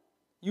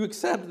 You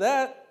accept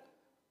that?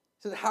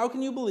 He says, how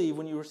can you believe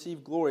when you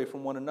receive glory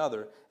from one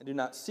another and do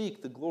not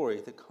seek the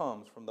glory that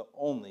comes from the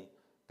only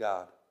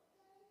God?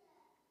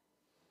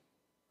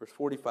 Verse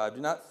 45, do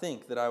not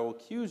think that I will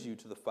accuse you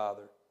to the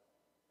Father.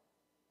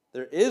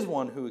 There is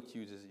one who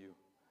accuses you,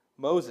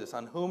 Moses,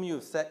 on whom you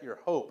have set your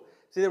hope.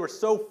 See, they were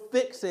so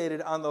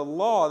fixated on the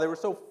law, they were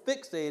so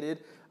fixated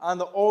on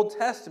the Old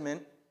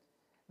Testament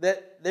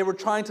that they were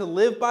trying to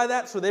live by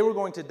that, so they were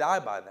going to die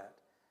by that.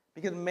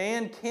 Because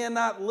man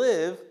cannot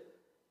live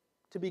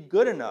to be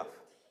good enough.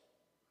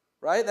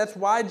 Right? That's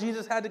why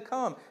Jesus had to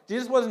come.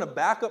 Jesus wasn't a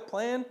backup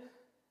plan,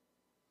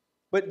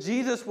 but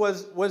Jesus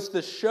was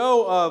the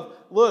show of,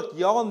 look,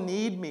 y'all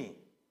need me.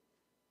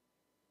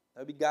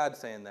 That would be God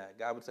saying that.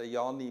 God would say,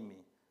 y'all need me.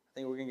 I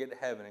think we're going to get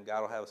to heaven and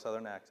God will have a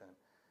southern accent.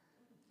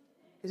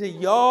 He said,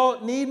 y'all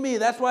need me.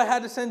 That's why I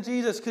had to send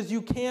Jesus, because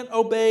you can't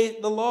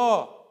obey the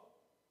law.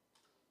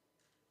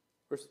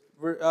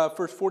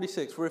 Verse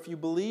 46, for if you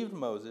believed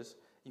Moses,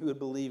 you would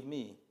believe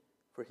me,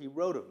 for he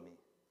wrote of me.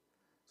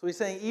 So he's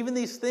saying even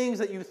these things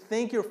that you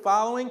think you're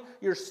following,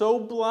 you're so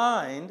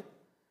blind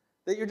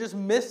that you're just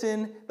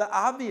missing the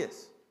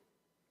obvious.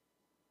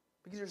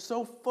 Because you're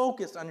so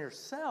focused on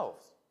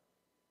yourselves.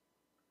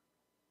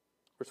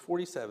 Verse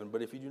 47,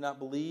 but if you do not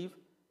believe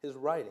his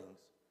writings,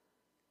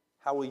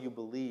 how will you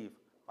believe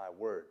my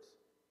words.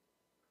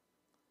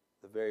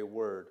 The very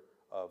word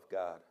of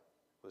God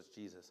was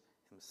Jesus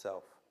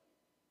himself.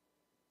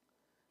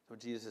 So what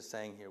Jesus is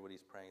saying here, what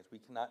he's praying, is we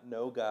cannot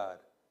know God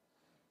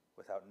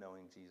without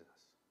knowing Jesus.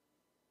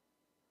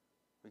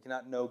 We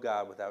cannot know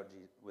God without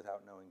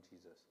knowing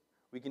Jesus.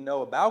 We can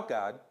know about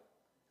God,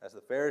 as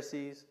the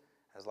Pharisees,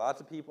 as lots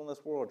of people in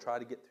this world try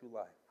to get through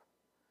life.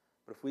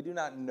 But if we do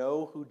not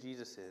know who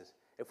Jesus is,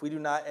 if we do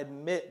not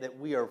admit that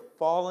we are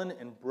fallen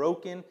and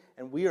broken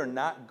and we are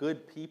not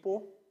good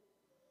people,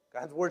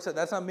 God's word said,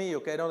 that's not me,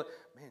 okay? The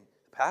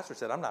pastor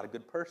said I'm not a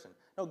good person.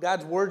 No,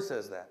 God's word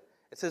says that.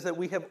 It says that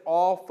we have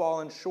all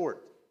fallen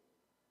short.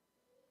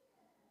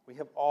 We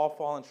have all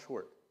fallen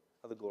short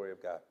of the glory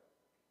of God.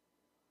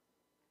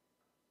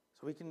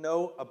 So we can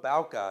know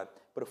about God,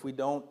 but if we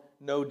don't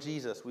know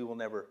Jesus, we will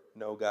never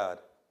know God.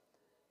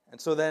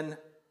 And so then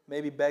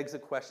maybe begs the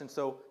question,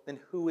 so then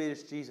who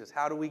is Jesus?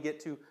 How do we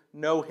get to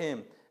know him?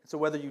 And so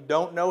whether you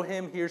don't know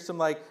him, here's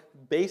some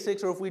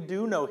basics, or if we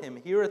do know him,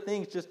 here are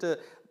things just to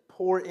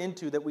pour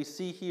into that we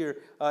see here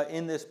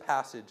in this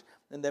passage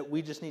and that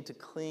we just need to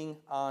cling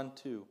on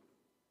to.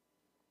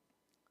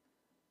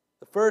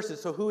 The first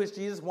is, so who is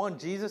Jesus? One,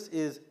 Jesus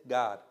is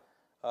God.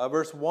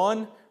 Verse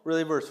 1,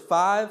 really verse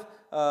 5,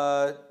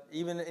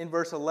 even in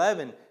verse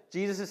 11,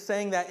 Jesus is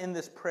saying that in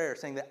this prayer,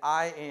 saying that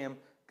I am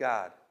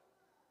God.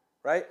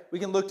 Right? We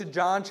can look to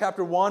John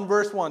chapter 1,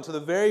 verse 1. So the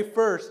very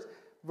first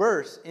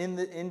verse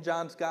in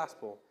John's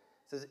gospel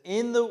says,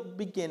 in the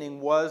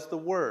beginning was the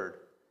Word,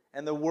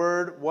 and the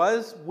Word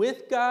was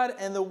with God,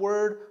 and the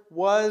Word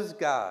was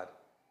God.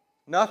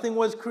 Nothing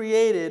was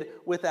created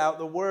without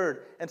the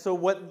Word. And so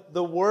what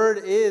the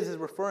Word is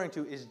referring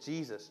to is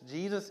Jesus.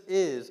 Jesus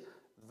is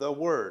the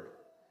Word.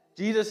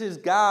 Jesus is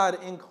God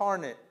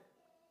incarnate,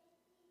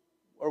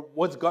 or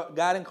was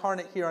God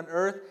incarnate here on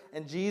earth,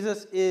 and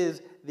Jesus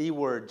is the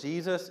Word.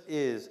 Jesus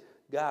is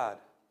God,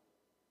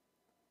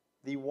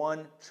 the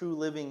one true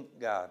living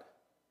God.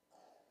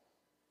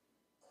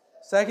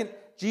 Second,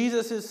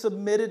 Jesus is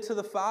submitted to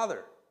the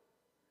Father.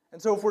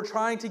 And so if we're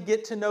trying to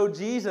get to know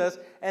Jesus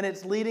and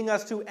it's leading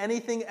us to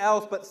anything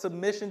else but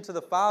submission to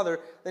the Father,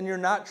 then you're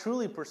not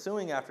truly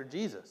pursuing after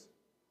Jesus.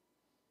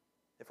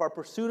 If our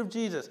pursuit of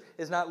Jesus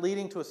is not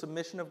leading to a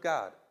submission of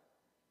God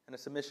and a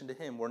submission to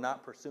him, we're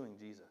not pursuing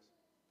Jesus.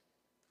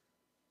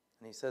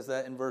 And he says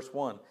that in verse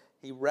 1.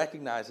 He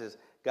recognizes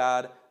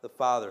God the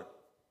Father.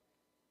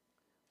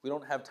 We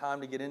don't have time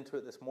to get into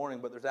it this morning,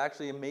 but there's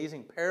actually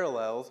amazing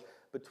parallels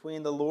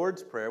between the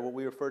Lord's Prayer, what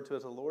we refer to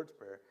as the Lord's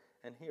Prayer,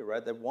 and here,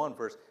 right? That one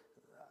verse,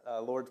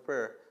 Lord's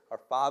Prayer. Our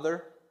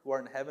Father, who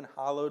art in heaven,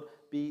 hallowed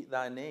be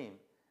thy name.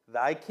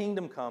 Thy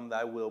kingdom come,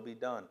 thy will be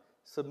done.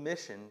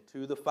 Submission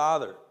to the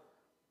Father.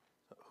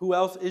 Who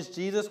else is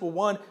Jesus? Well,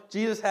 one,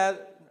 Jesus has,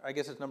 I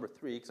guess it's number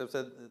 3, because I've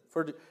said,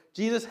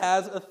 Jesus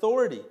has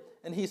authority.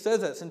 And he says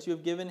that, since you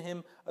have given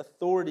him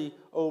authority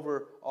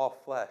over all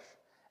flesh.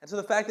 And so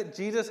the fact that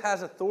Jesus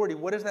has authority,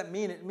 what does that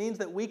mean? It means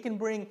that we can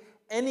bring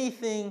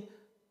anything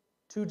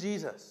to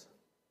Jesus.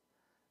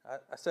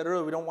 I said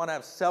earlier, we don't want to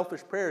have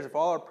selfish prayers. If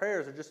all our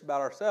prayers are just about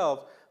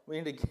ourselves,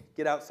 we need to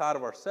get outside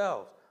of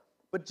ourselves.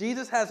 But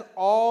Jesus has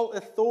all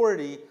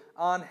authority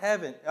on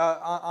heaven,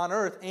 on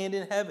earth and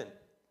in heaven.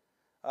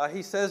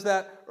 He says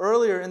that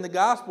earlier in the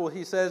gospel.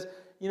 He says,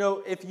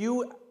 if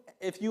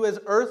you as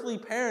earthly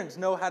parents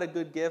know how to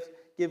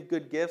give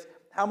good gifts,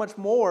 how much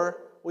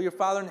more will your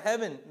Father in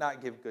heaven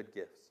not give good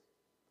gifts?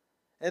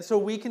 And so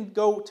we can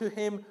go to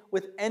him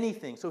with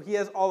anything. So he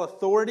has all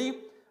authority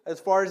as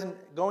far as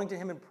going to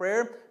him in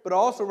prayer, but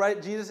also,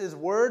 right, Jesus is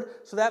Word.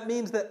 So that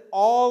means that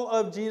all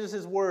of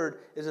Jesus'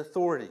 Word is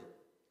authority.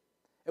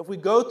 If we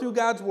go through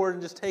God's Word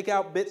and just take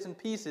out bits and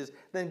pieces,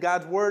 then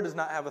God's Word does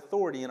not have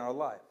authority in our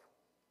life.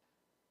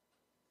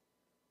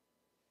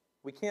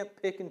 We can't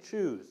pick and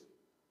choose.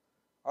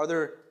 Are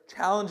there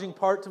challenging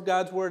parts of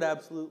God's Word?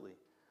 Absolutely.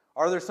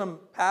 Are there some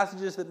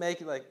passages that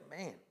make you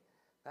man,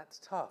 that's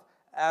tough?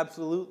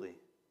 Absolutely.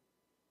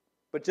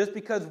 But just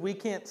because we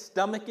can't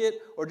stomach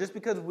it, or just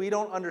because we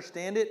don't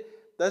understand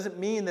it, doesn't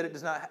mean that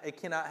it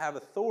cannot have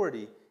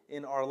authority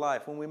in our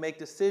life. When we make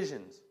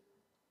decisions,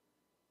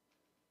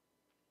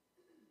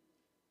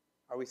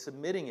 are we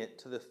submitting it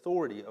to the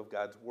authority of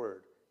God's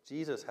Word?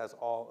 Jesus has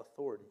all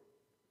authority.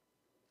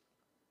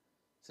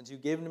 Since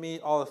you've given me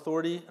all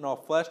authority and all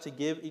flesh to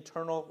give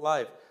eternal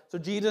life. So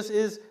Jesus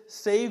is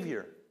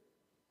Savior.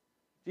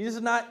 Jesus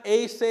is not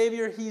a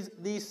Savior, he's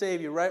the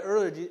Savior. Right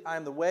earlier, I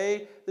am the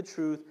way, the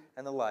truth,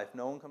 and the life.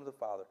 No one comes to the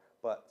Father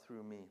but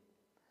through me.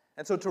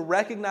 And so to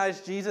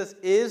recognize Jesus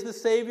is the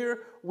Savior,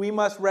 we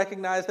must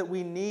recognize that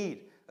we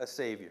need a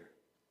Savior.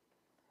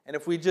 And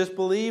if we just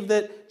believe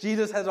that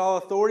Jesus has all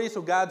authority,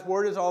 so God's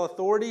Word is all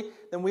authority,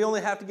 then we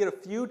only have to get a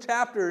few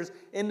chapters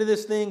into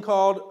this thing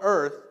called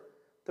earth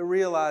to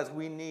realize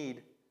we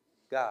need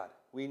God.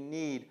 We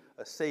need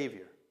a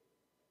Savior.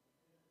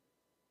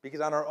 Because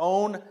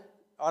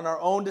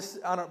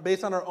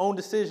based on our own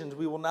decisions,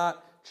 we will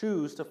not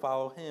choose to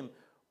follow him.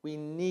 We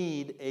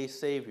need a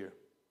Savior.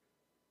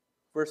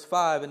 Verse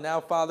 5, and now,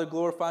 Father,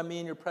 glorify me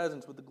in your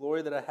presence with the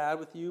glory that I had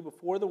with you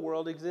before the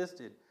world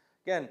existed.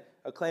 Again,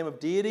 a claim of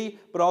deity,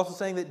 but also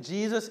saying that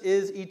Jesus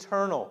is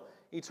eternal.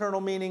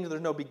 Eternal meaning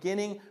there's no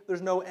beginning,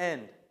 there's no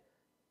end.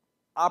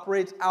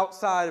 Operates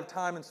outside of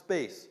time and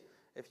space.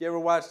 If you ever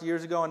watched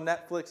years ago on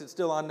Netflix, it's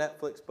still on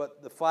Netflix,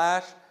 but The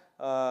Flash,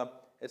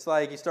 it's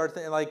like you start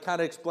thinking, like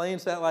kind of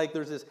explains that like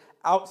there's this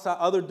outside,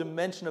 other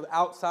dimension of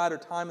outside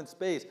of time and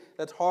space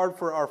that's hard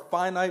for our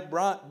finite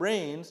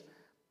brains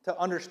to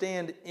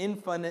understand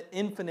infinite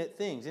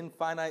things,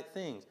 infinite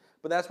things.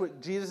 But that's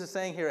what Jesus is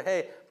saying here.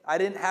 Hey, I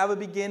didn't have a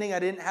beginning, I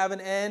didn't have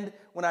an end.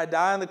 When I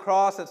die on the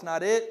cross, that's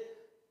not it.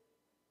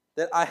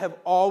 That I have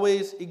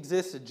always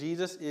existed.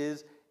 Jesus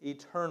is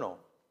eternal.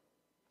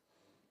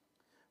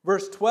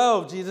 Verse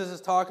 12, Jesus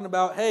is talking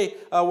about, hey,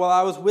 while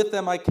I was with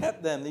them, I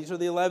kept them. These are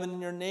the 11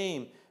 in your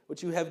name,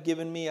 which you have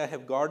given me. I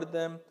have guarded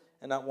them,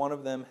 and not one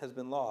of them has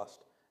been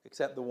lost,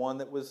 except the one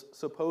that was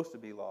supposed to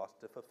be lost,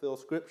 to fulfill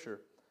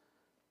Scripture.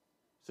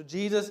 So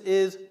Jesus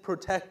is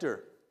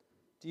protector.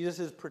 Jesus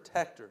is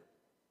protector.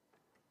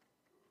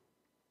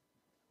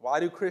 Why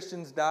do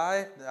Christians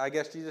die? I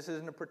guess Jesus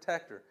isn't a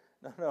protector.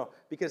 No,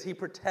 because he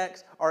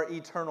protects our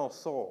eternal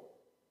soul.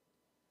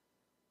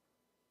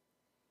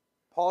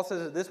 Paul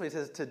says it this way, he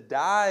says, to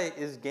die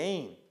is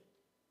gain.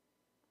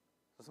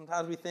 So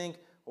sometimes we think,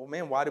 well,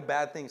 man, why do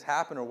bad things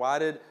happen? Or why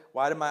did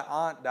my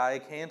aunt die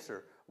of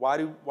cancer? Why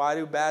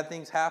do bad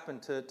things happen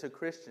to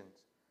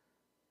Christians?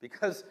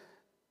 Because,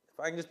 if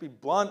I can just be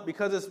blunt,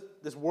 because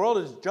this world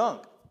is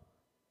junk,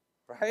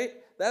 right?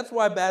 That's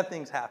why bad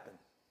things happen.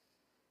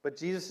 But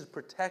Jesus is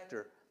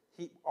protector.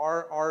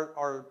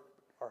 Our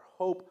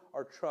hope,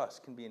 our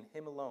trust can be in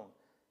him alone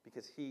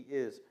because he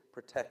is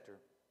protector.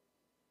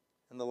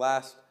 And the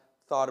last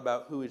thought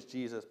about who is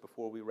Jesus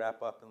before we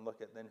wrap up and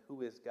look at then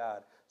who is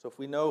God. So if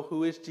we know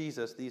who is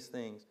Jesus, these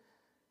things,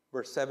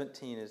 verse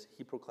 17 is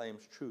he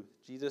proclaims truth.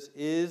 Jesus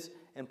is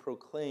and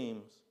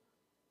proclaims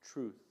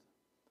truth.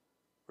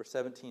 Verse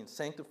 17,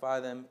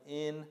 sanctify them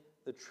in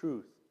the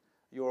truth.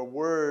 Your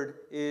word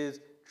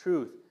is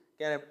truth.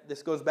 Again,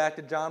 this goes back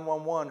to John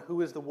 1:1.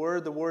 Who is the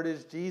Word? The Word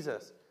is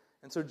Jesus.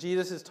 And so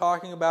Jesus is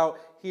talking about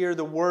here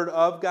the Word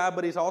of God,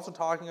 but he's also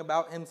talking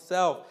about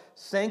himself.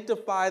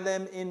 Sanctify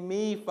them in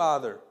me,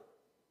 Father,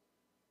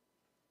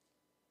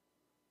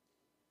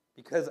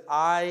 because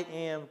I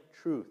am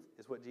truth,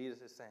 is what Jesus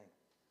is saying.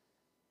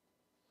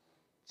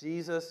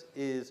 Jesus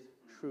is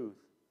truth.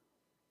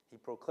 He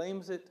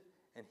proclaims it,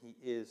 and he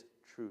is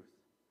truth.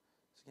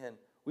 So again,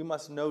 we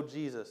must know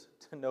Jesus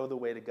to know the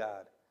way to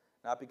God.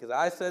 Not because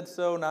I said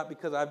so, not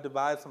because I've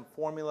devised some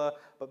formula,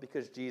 but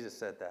because Jesus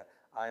said that.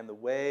 I am the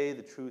way,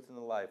 the truth, and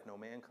the life. No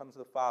man comes to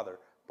the Father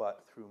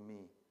but through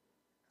me.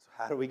 So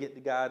how do we get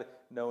to God?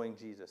 Knowing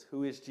Jesus.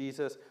 Who is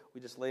Jesus? We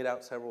just laid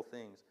out several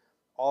things.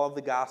 All of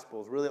the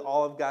Gospels, really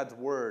all of God's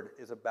Word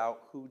is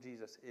about who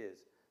Jesus is.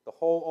 The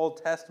whole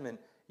Old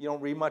Testament, you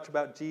don't read much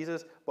about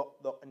Jesus, but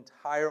the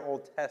entire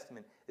Old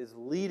Testament is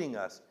leading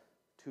us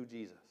to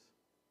Jesus.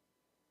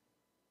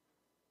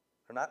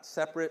 They're not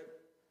separate.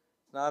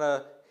 It's not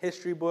a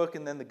history book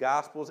and then the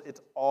Gospels.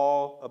 It's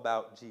all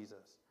about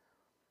Jesus.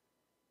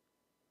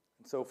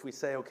 And so if we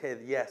say, okay,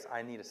 yes,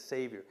 I need a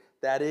Savior,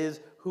 that is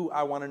who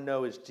I want to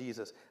know is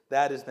Jesus.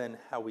 That is then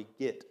how we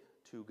get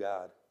to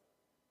God.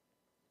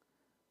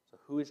 So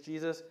who is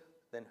Jesus?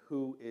 Then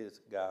who is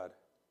God?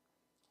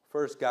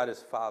 First, God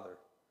is Father.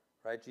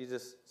 Right?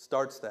 Jesus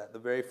starts that. The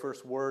very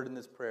first word in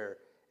this prayer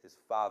is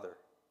Father.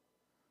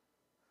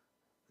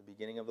 The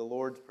beginning of the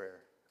Lord's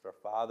Prayer is our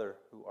Father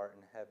who art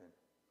in heaven.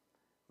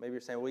 Maybe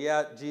you're saying, well,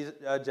 yeah,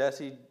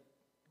 Jesse,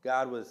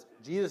 God was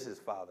Jesus'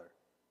 father.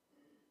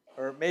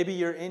 Or maybe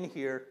you're in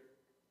here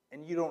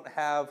and you don't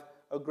have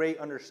a great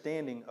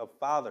understanding of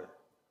father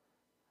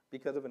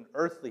because of an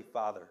earthly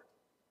father.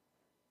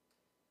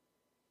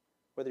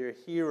 Whether you're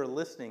here or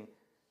listening,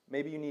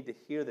 maybe you need to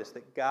hear this,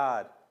 that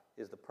God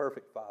is the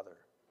perfect father.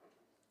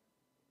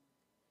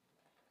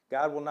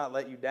 God will not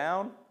let you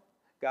down.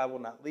 God will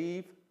not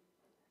leave.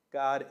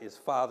 God is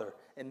Father.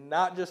 And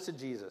not just to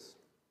Jesus.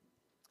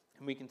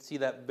 And we can see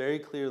that very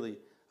clearly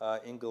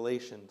in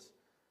Galatians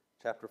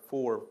chapter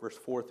 4, verse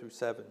 4 through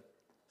 7. It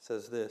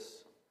says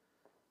this.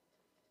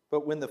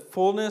 But when the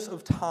fullness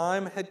of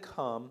time had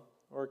come,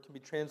 or it can be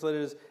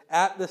translated as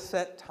at the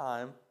set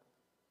time,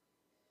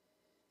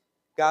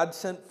 God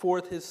sent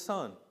forth his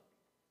Son,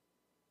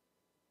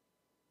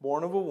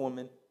 born of a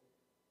woman,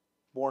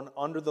 born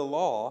under the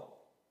law,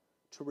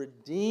 to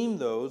redeem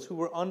those who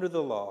were under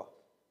the law.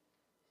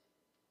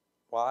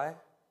 Why?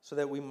 So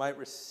that we might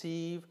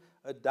receive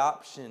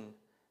adoption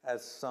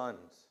as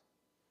sons.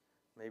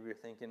 Maybe you're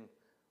thinking,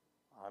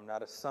 I'm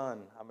not a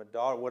son, I'm a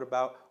daughter. What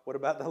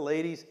about the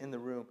ladies in the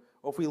room?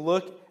 Well, if we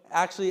look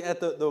actually at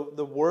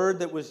the word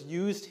that was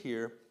used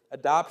here,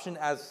 adoption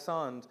as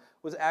sons,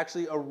 was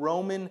actually a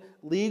Roman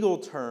legal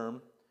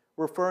term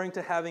referring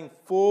to having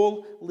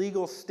full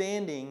legal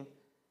standing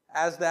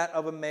as that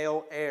of a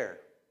male heir.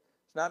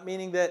 It's not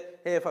meaning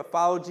that, hey, if I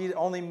follow Jesus,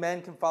 only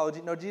men can follow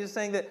Jesus. No, Jesus is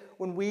saying that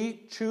when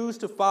we choose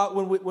to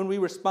follow, when we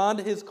respond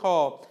to his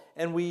call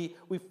and we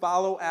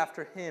follow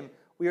after him,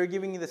 we are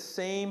giving you the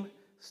same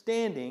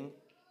standing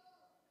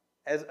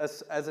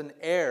as an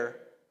heir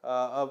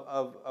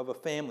of a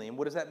family. And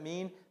what does that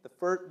mean?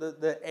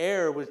 The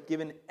heir was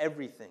given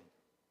everything.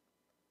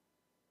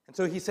 And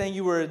so he's saying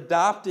you were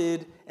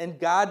adopted, and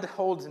God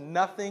holds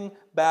nothing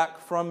back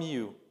from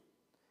you.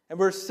 In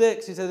verse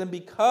 6, he says, and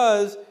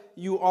because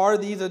you are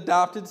these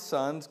adopted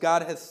sons,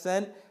 God has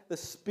sent the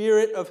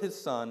Spirit of His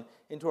Son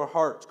into our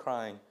hearts,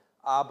 crying,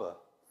 Abba,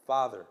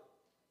 Father,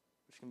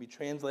 which can be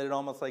translated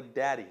almost like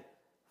Daddy,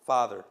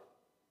 Father.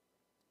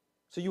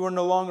 So you are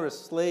no longer a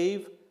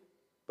slave,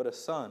 but a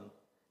son,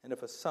 and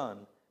if a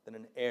son, then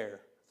an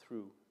heir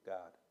through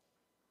God.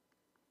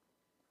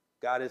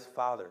 God is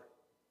Father,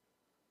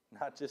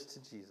 not just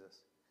to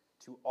Jesus,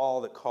 to all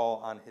that call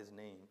on His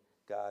name.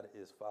 God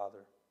is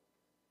Father.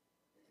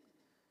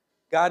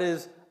 God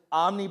is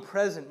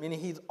omnipresent, meaning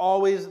He's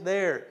always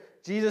there.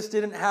 Jesus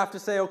didn't have to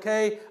say,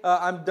 okay,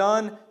 I'm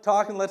done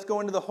talking, let's go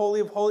into the Holy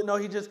of Holies. No,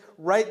 He just,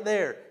 right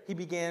there, He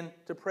began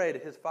to pray to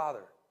His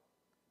Father.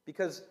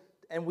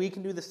 And we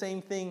can do the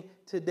same thing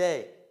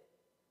today.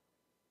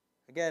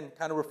 Again,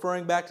 kind of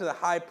referring back to the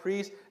high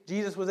priest,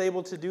 Jesus was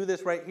able to do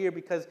this right here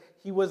because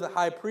He was the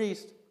high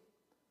priest,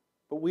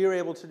 but we are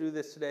able to do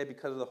this today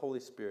because of the Holy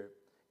Spirit.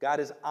 God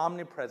is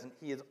omnipresent.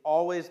 He is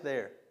always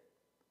there.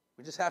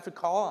 We just have to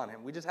call on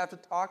Him. We just have to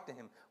talk to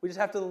Him. We just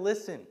have to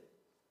listen.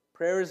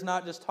 Prayer is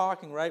not just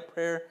talking, right?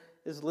 Prayer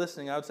is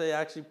listening. I would say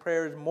actually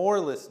prayer is more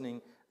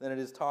listening than it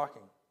is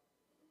talking.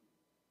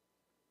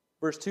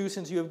 Verse 2,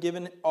 since you have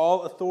given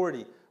all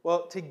authority.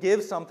 Well, to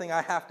give something,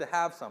 I have to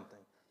have something,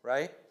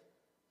 right?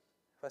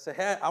 If I say,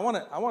 hey, I want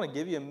to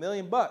give you $1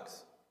 million.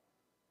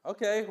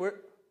 Okay,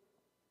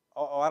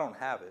 I don't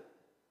have it.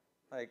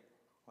 Like,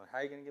 well, how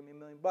are you going to give me $1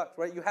 million,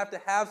 right? You have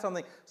to have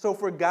something. So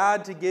for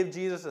God to give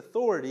Jesus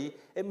authority,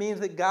 it means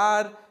that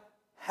God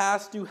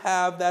has to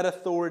have that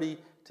authority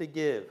to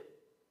give.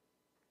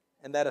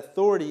 And that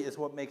authority is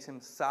what makes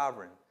Him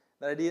sovereign.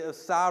 That idea of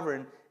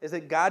sovereign is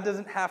that God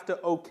doesn't have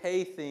to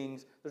okay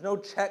things. There's no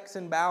checks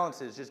and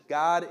balances. Just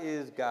God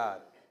is God.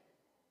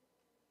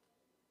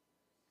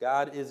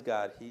 God is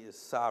God. He is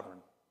sovereign.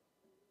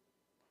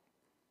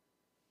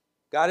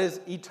 God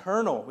is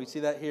eternal. We see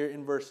that here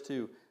in verse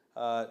 2.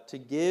 To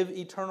give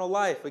eternal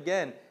life.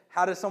 Again,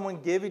 how does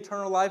someone give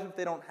eternal life if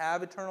they don't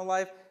have eternal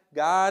life?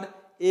 God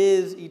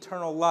is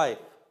eternal life,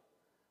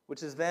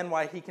 which is then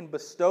why He can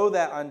bestow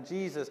that on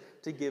Jesus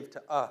to give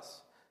to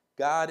us.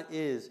 God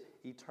is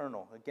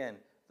eternal. Again,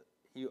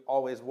 He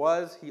always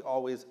was, He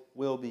always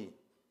will be.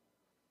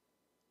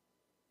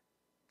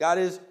 God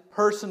is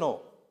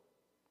personal.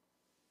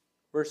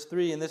 Verse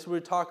 3, and this is where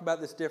we talk about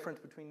this difference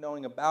between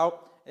knowing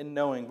about and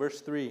knowing.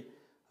 Verse 3,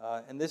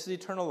 and this is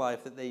eternal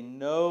life, that they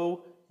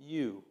know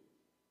you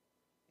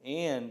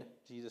and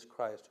Jesus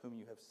Christ, whom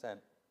you have sent.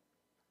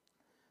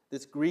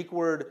 This Greek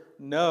word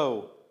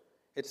know,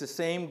 it's the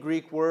same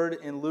Greek word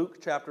in Luke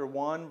chapter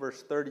 1,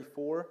 verse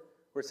 34,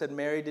 where it said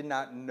Mary did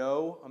not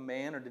know a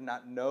man or did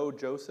not know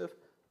Joseph.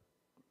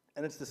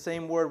 And it's the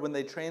same word when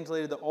they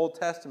translated the Old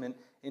Testament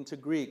into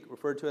Greek,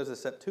 referred to as a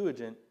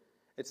Septuagint.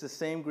 It's the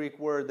same Greek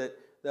word that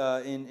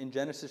in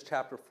Genesis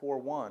chapter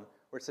 4:1,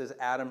 where it says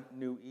Adam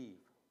knew Eve.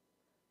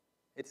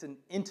 It's an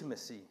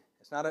intimacy.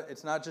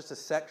 It's not just a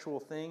sexual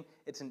thing.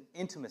 It's an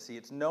intimacy.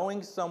 It's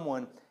knowing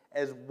someone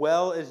as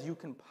well as you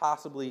can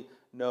possibly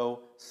know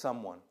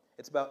someone.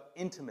 It's about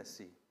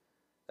intimacy.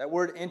 That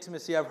word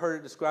intimacy, I've heard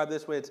it described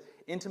this way. It's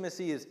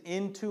intimacy is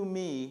into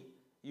me,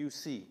 you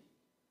see.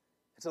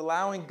 It's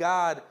allowing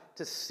God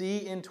to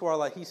see into our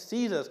life. He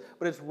sees us,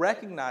 but it's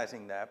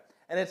recognizing that.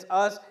 And it's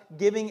us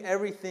giving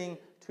everything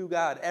to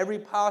God. Every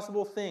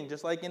possible thing,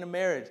 just like in a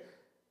marriage.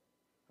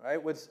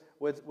 Right? What's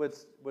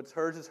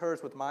hers is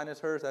hers, what's mine is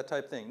hers, that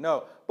type thing.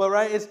 No. But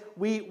right, it's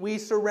we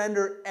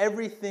surrender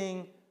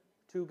everything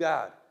to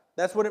God.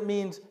 That's what it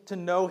means to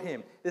know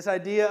Him. This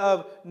idea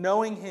of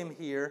knowing Him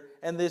here,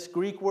 and this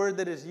Greek word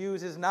that is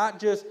used is not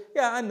just,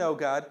 yeah, I know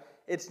God.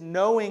 It's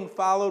knowing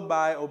followed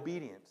by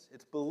obedience.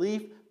 It's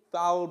belief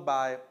followed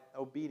by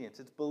obedience.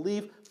 It's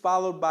belief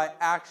followed by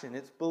action.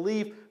 It's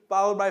belief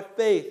followed by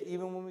faith,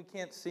 even when we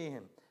can't see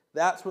Him.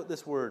 That's what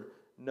this word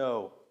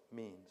know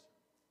means.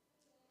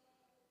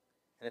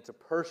 And it's a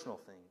personal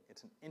thing.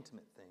 It's an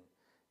intimate thing.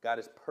 God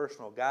is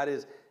personal. God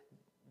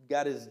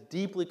is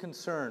deeply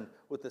concerned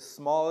with the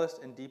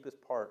smallest and deepest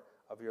part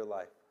of your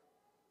life.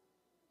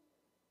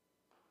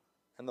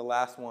 And the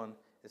last one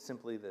is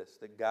simply this,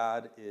 that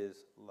God is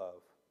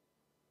love.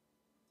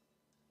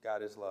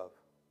 God is love.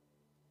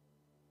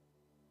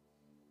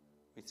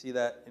 We see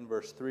that in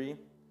verse 3. And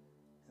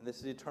this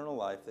is eternal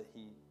life, that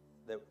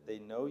they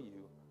know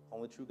you,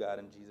 only true God,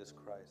 and Jesus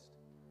Christ.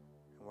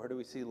 And where do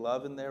we see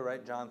love in there,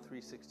 right? John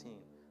 3:16.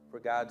 For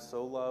God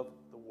so loved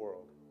the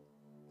world.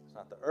 It's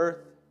not the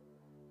earth.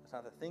 It's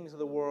not the things of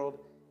the world.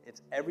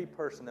 It's every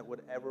person that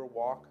would ever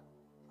walk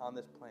on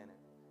this planet.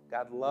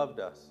 God loved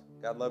us.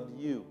 God loved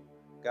you.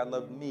 God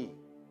loved me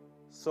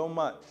so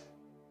much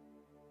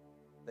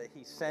that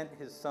He sent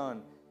His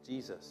Son,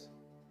 Jesus.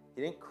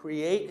 He didn't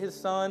create His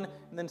Son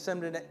and then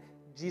send him.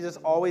 Jesus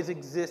always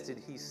existed.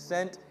 He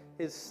sent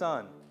His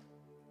Son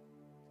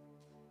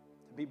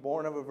to be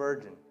born of a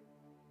virgin,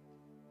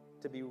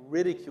 to be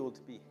ridiculed,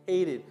 to be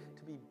hated,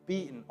 to be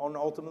beaten and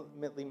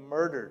ultimately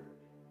murdered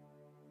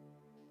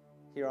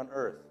here on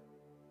earth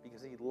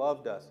because he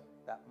loved us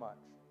that much.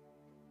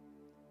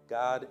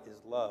 God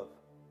is love.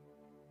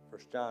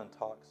 1 John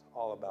talks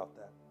all about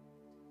that.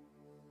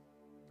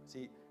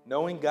 See,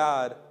 knowing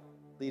God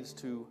leads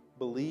to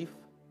belief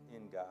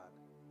in God.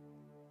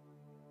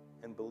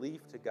 And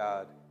belief to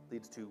God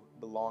leads to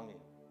belonging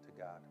to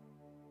God.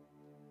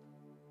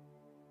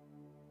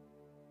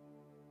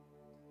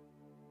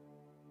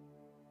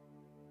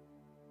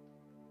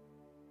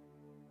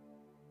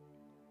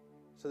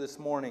 So this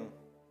morning,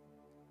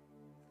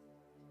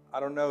 I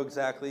don't know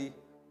exactly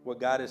what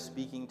God is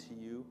speaking to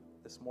you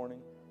this morning.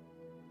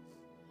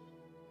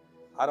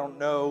 I don't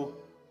know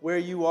where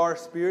you are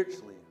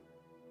spiritually,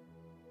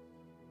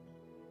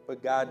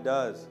 but God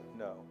does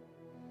know.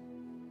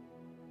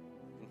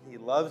 And he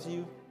loves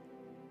you.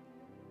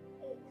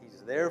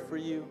 He's there for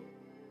you.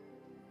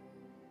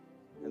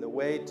 And the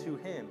way to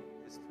him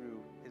is through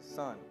his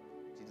Son,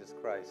 Jesus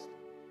Christ.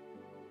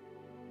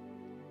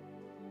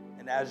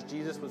 And as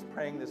Jesus was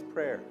praying this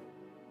prayer,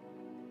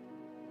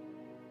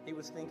 he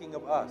was thinking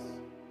of us.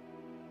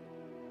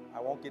 I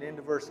won't get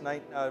into verse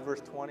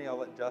 20. I'll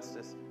let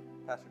Pastor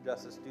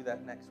Justice do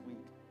that next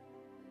week.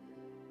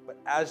 But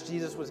as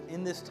Jesus was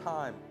in this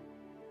time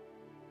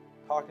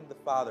talking to the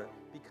Father,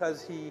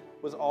 because he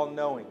was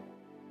all-knowing,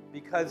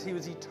 because he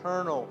was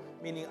eternal,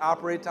 meaning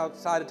operates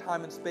outside of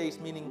time and space,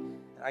 meaning,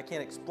 I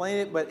can't explain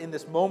it, but in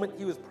this moment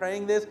he was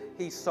praying this,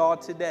 he saw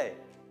today.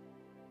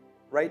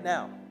 Right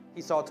now.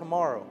 He saw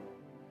tomorrow.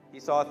 He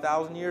saw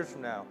 1,000 years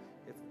from now.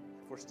 If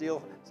we're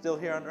still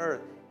here on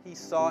earth, he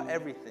saw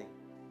everything.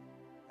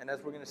 And as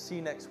we're going to see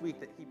next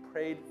week, that he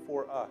prayed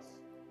for us.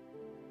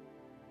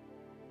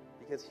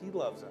 Because he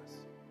loves us.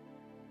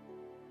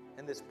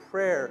 And this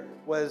prayer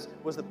was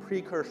the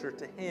precursor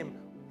to him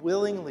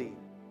willingly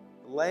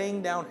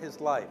laying down his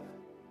life.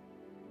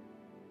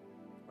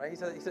 Right? He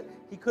said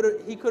he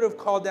could have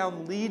called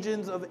down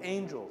legions of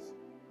angels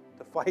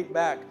to fight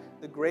back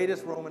the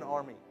greatest Roman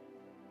army.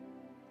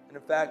 And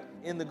in fact,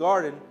 in the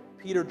garden,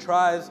 Peter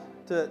tries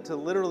to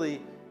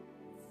literally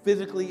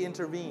physically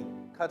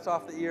intervene, cuts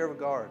off the ear of a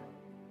guard.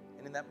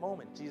 And in that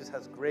moment, Jesus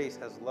has grace,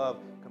 has love,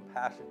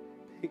 compassion,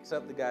 picks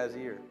up the guy's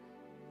ear,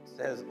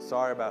 says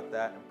sorry about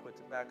that, and puts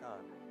it back on.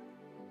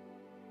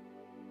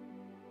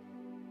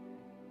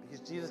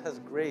 Because Jesus has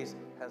grace,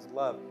 has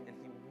love, and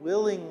he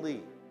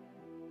willingly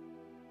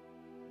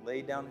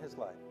laid down his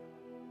life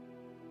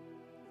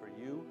for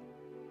you,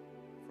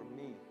 for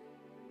me,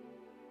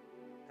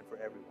 and for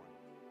everyone.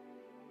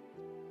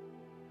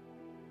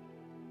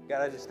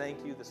 God, I just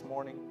thank you this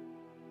morning.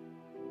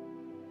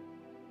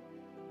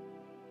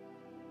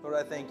 Lord,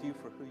 I thank you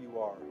for who you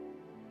are.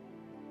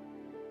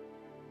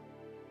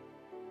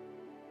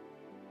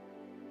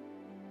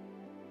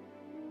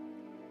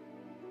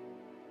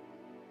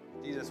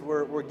 Jesus,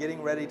 we're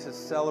getting ready to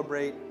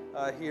celebrate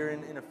here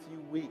in a few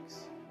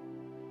weeks.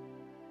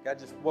 God,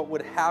 just what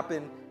would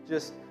happen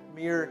just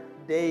mere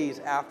days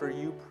after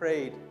you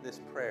prayed this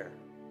prayer.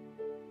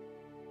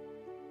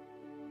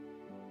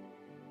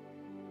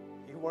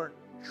 You weren't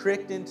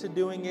tricked into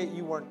doing it.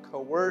 You weren't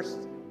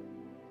coerced.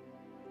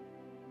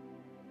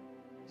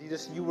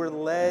 Jesus, you were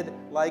led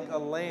like a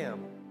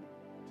lamb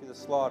to the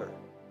slaughter.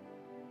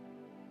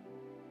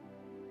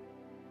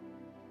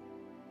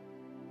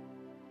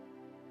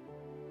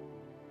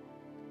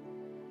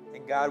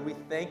 And God, we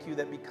thank you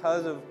that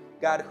because of,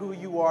 God, who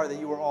you are, that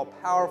you are all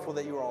powerful,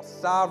 that you are all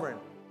sovereign,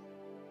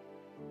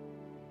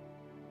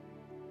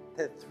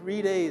 that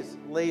 3 days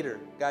later,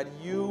 God,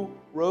 you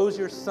rose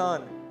your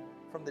Son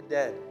from the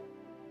dead,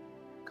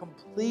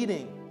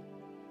 completing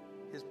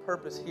his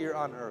purpose here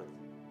on earth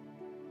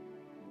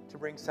to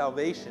bring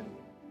salvation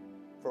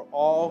for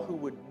all who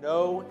would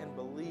know and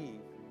believe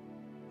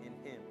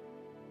in him.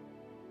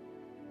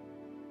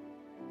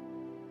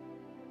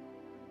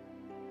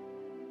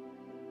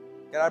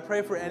 God, I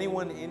pray for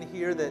anyone in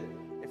here that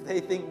if they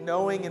think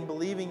knowing and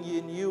believing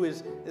in you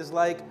is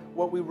like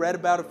what we read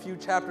about a few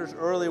chapters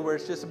earlier, where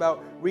it's just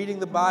about reading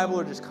the Bible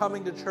or just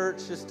coming to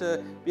church just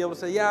to be able to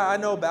say, yeah, I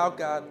know about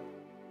God.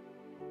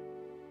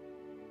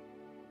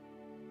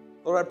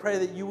 Lord, I pray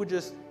that you would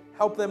just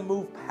help them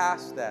move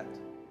past that.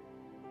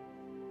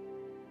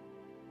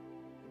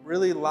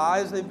 Really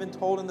lies they've been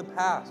told in the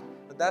past,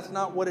 but that's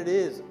not what it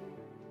is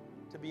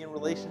to be in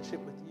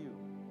relationship with you.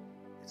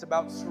 It's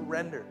about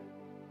surrender.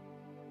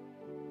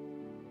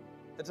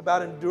 It's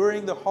about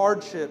enduring the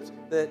hardships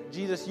that,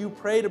 Jesus, you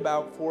prayed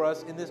about for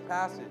us in this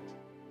passage.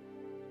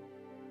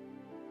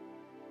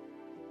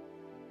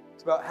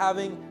 It's about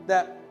having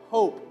that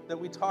hope that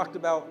we talked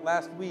about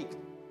last week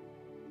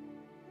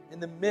in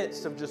the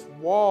midst of just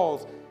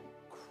walls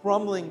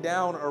crumbling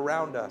down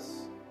around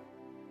us.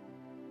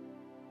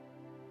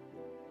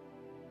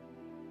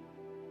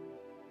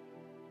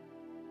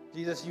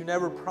 Jesus, you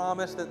never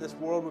promised that this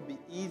world would be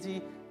easy.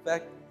 In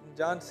fact, in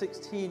John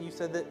 16, you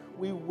said that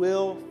we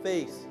will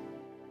face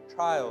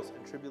trials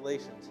and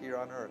tribulations here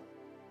on earth.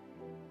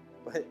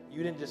 But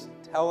you didn't just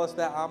tell us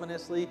that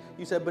ominously.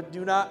 You said, but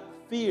do not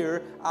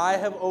fear, I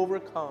have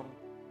overcome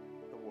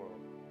the world.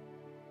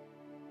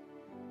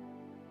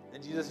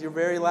 And Jesus, your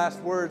very last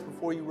words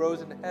before you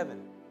rose into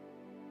heaven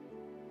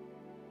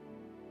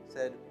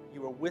said,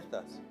 you are with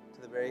us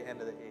to the very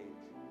end of the age.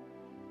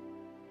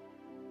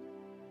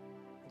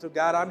 And so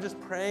God, I'm just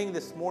praying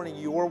this morning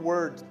your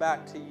words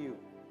back to you.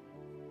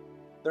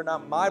 They're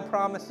not my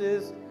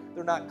promises.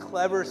 They're not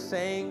clever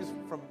sayings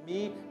from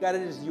me. God,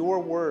 it is your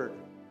word.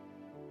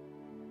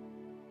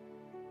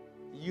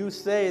 You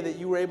say that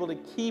you were able to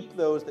keep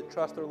those that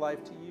trust their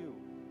life to you.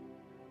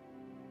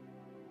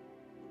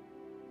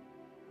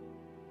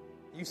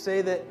 You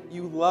say that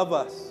you love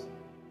us,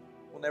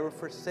 will never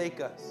forsake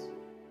us,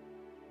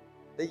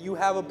 that you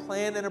have a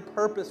plan and a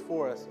purpose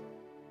for us.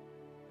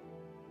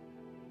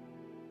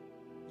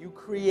 You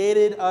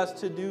created us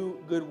to do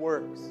good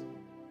works,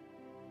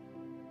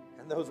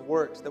 and those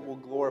works that will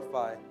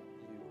glorify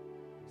you.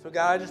 So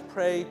God, I just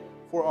pray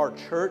for our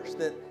church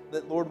that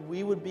Lord,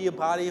 we would be a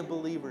body of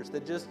believers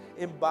that just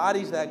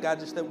embodies that, God,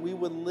 just that we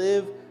would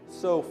live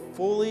so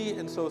fully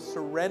and so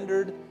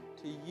surrendered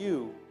to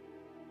you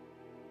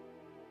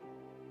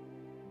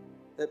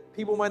that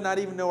people might not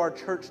even know our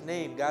church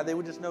name. God, they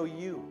would just know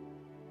you.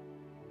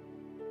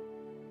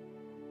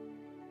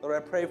 Lord,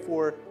 I pray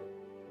for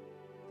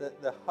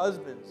the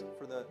husbands,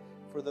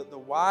 for the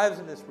wives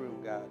in this room,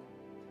 God,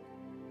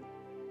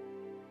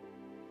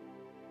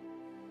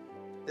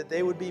 that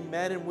they would be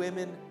men and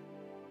women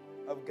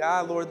of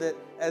God, Lord, that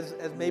as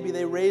maybe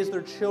they raise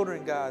their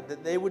children, God,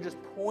 that they would just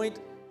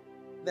point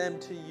them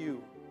to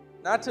you.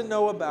 Not to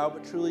know about,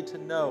 but truly to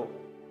know.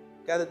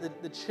 God,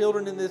 that the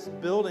children in this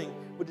building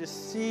would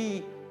just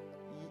see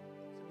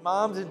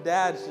moms and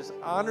dads just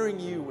honoring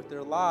you with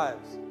their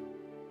lives,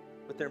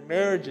 with their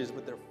marriages,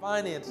 with their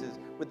finances,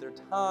 with their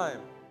time.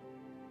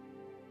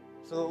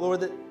 So that, Lord,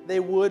 that they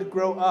would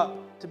grow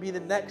up to be the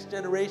next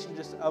generation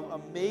just of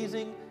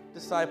amazing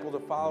disciples,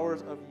 of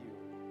followers of you.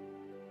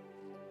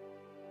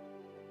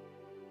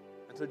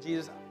 And so,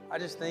 Jesus, I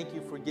just thank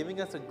you for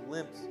giving us a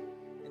glimpse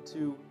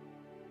into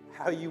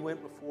how you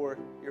went before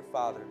your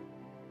Father.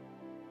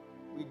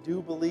 We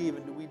do believe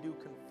and we do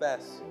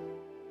confess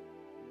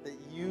that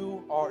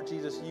you are,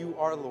 Jesus, you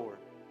are Lord.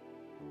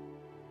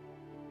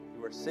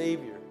 You are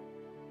Savior.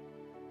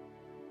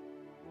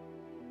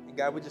 And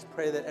God, we just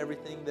pray that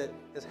everything that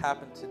has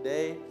happened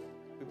today,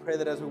 we pray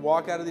that as we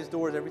walk out of these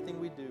doors, everything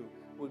we do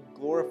would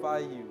glorify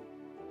you.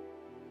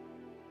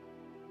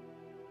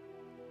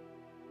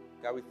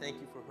 God, we thank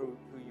you for who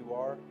you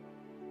are.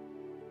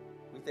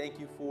 We thank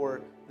you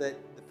for the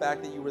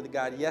fact that you were the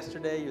God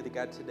yesterday, you're the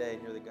God today,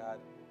 and you're the God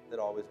that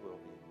always will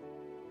be.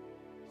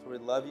 So we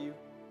love you.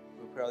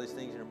 We pray all these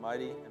things in your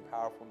mighty and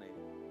powerful name.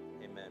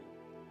 Amen.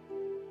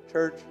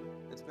 Church,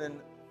 it's been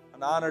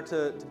an honor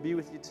to be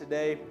with you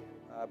today.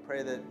 I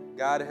pray that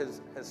God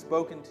has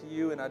spoken to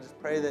you, and I just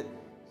pray that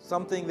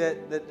something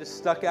that just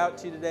stuck out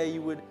to you today,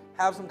 you would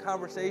have some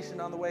conversation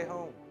on the way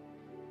home.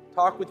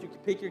 Talk with you,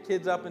 pick your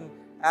kids up and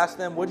ask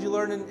them, what did you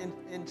learn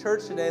in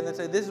church today? And then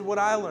say, this is what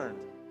I learned.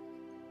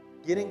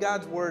 Getting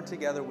God's word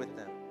together with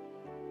them.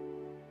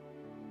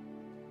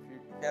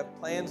 If you have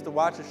plans to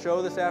watch a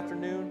show this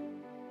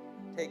afternoon,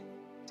 take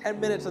 10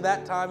 minutes of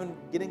that time and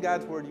getting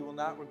God's word. You will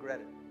not regret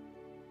it.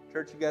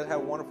 Church, you guys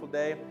have a wonderful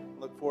day.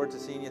 Look forward to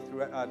seeing you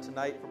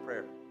tonight for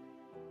prayer.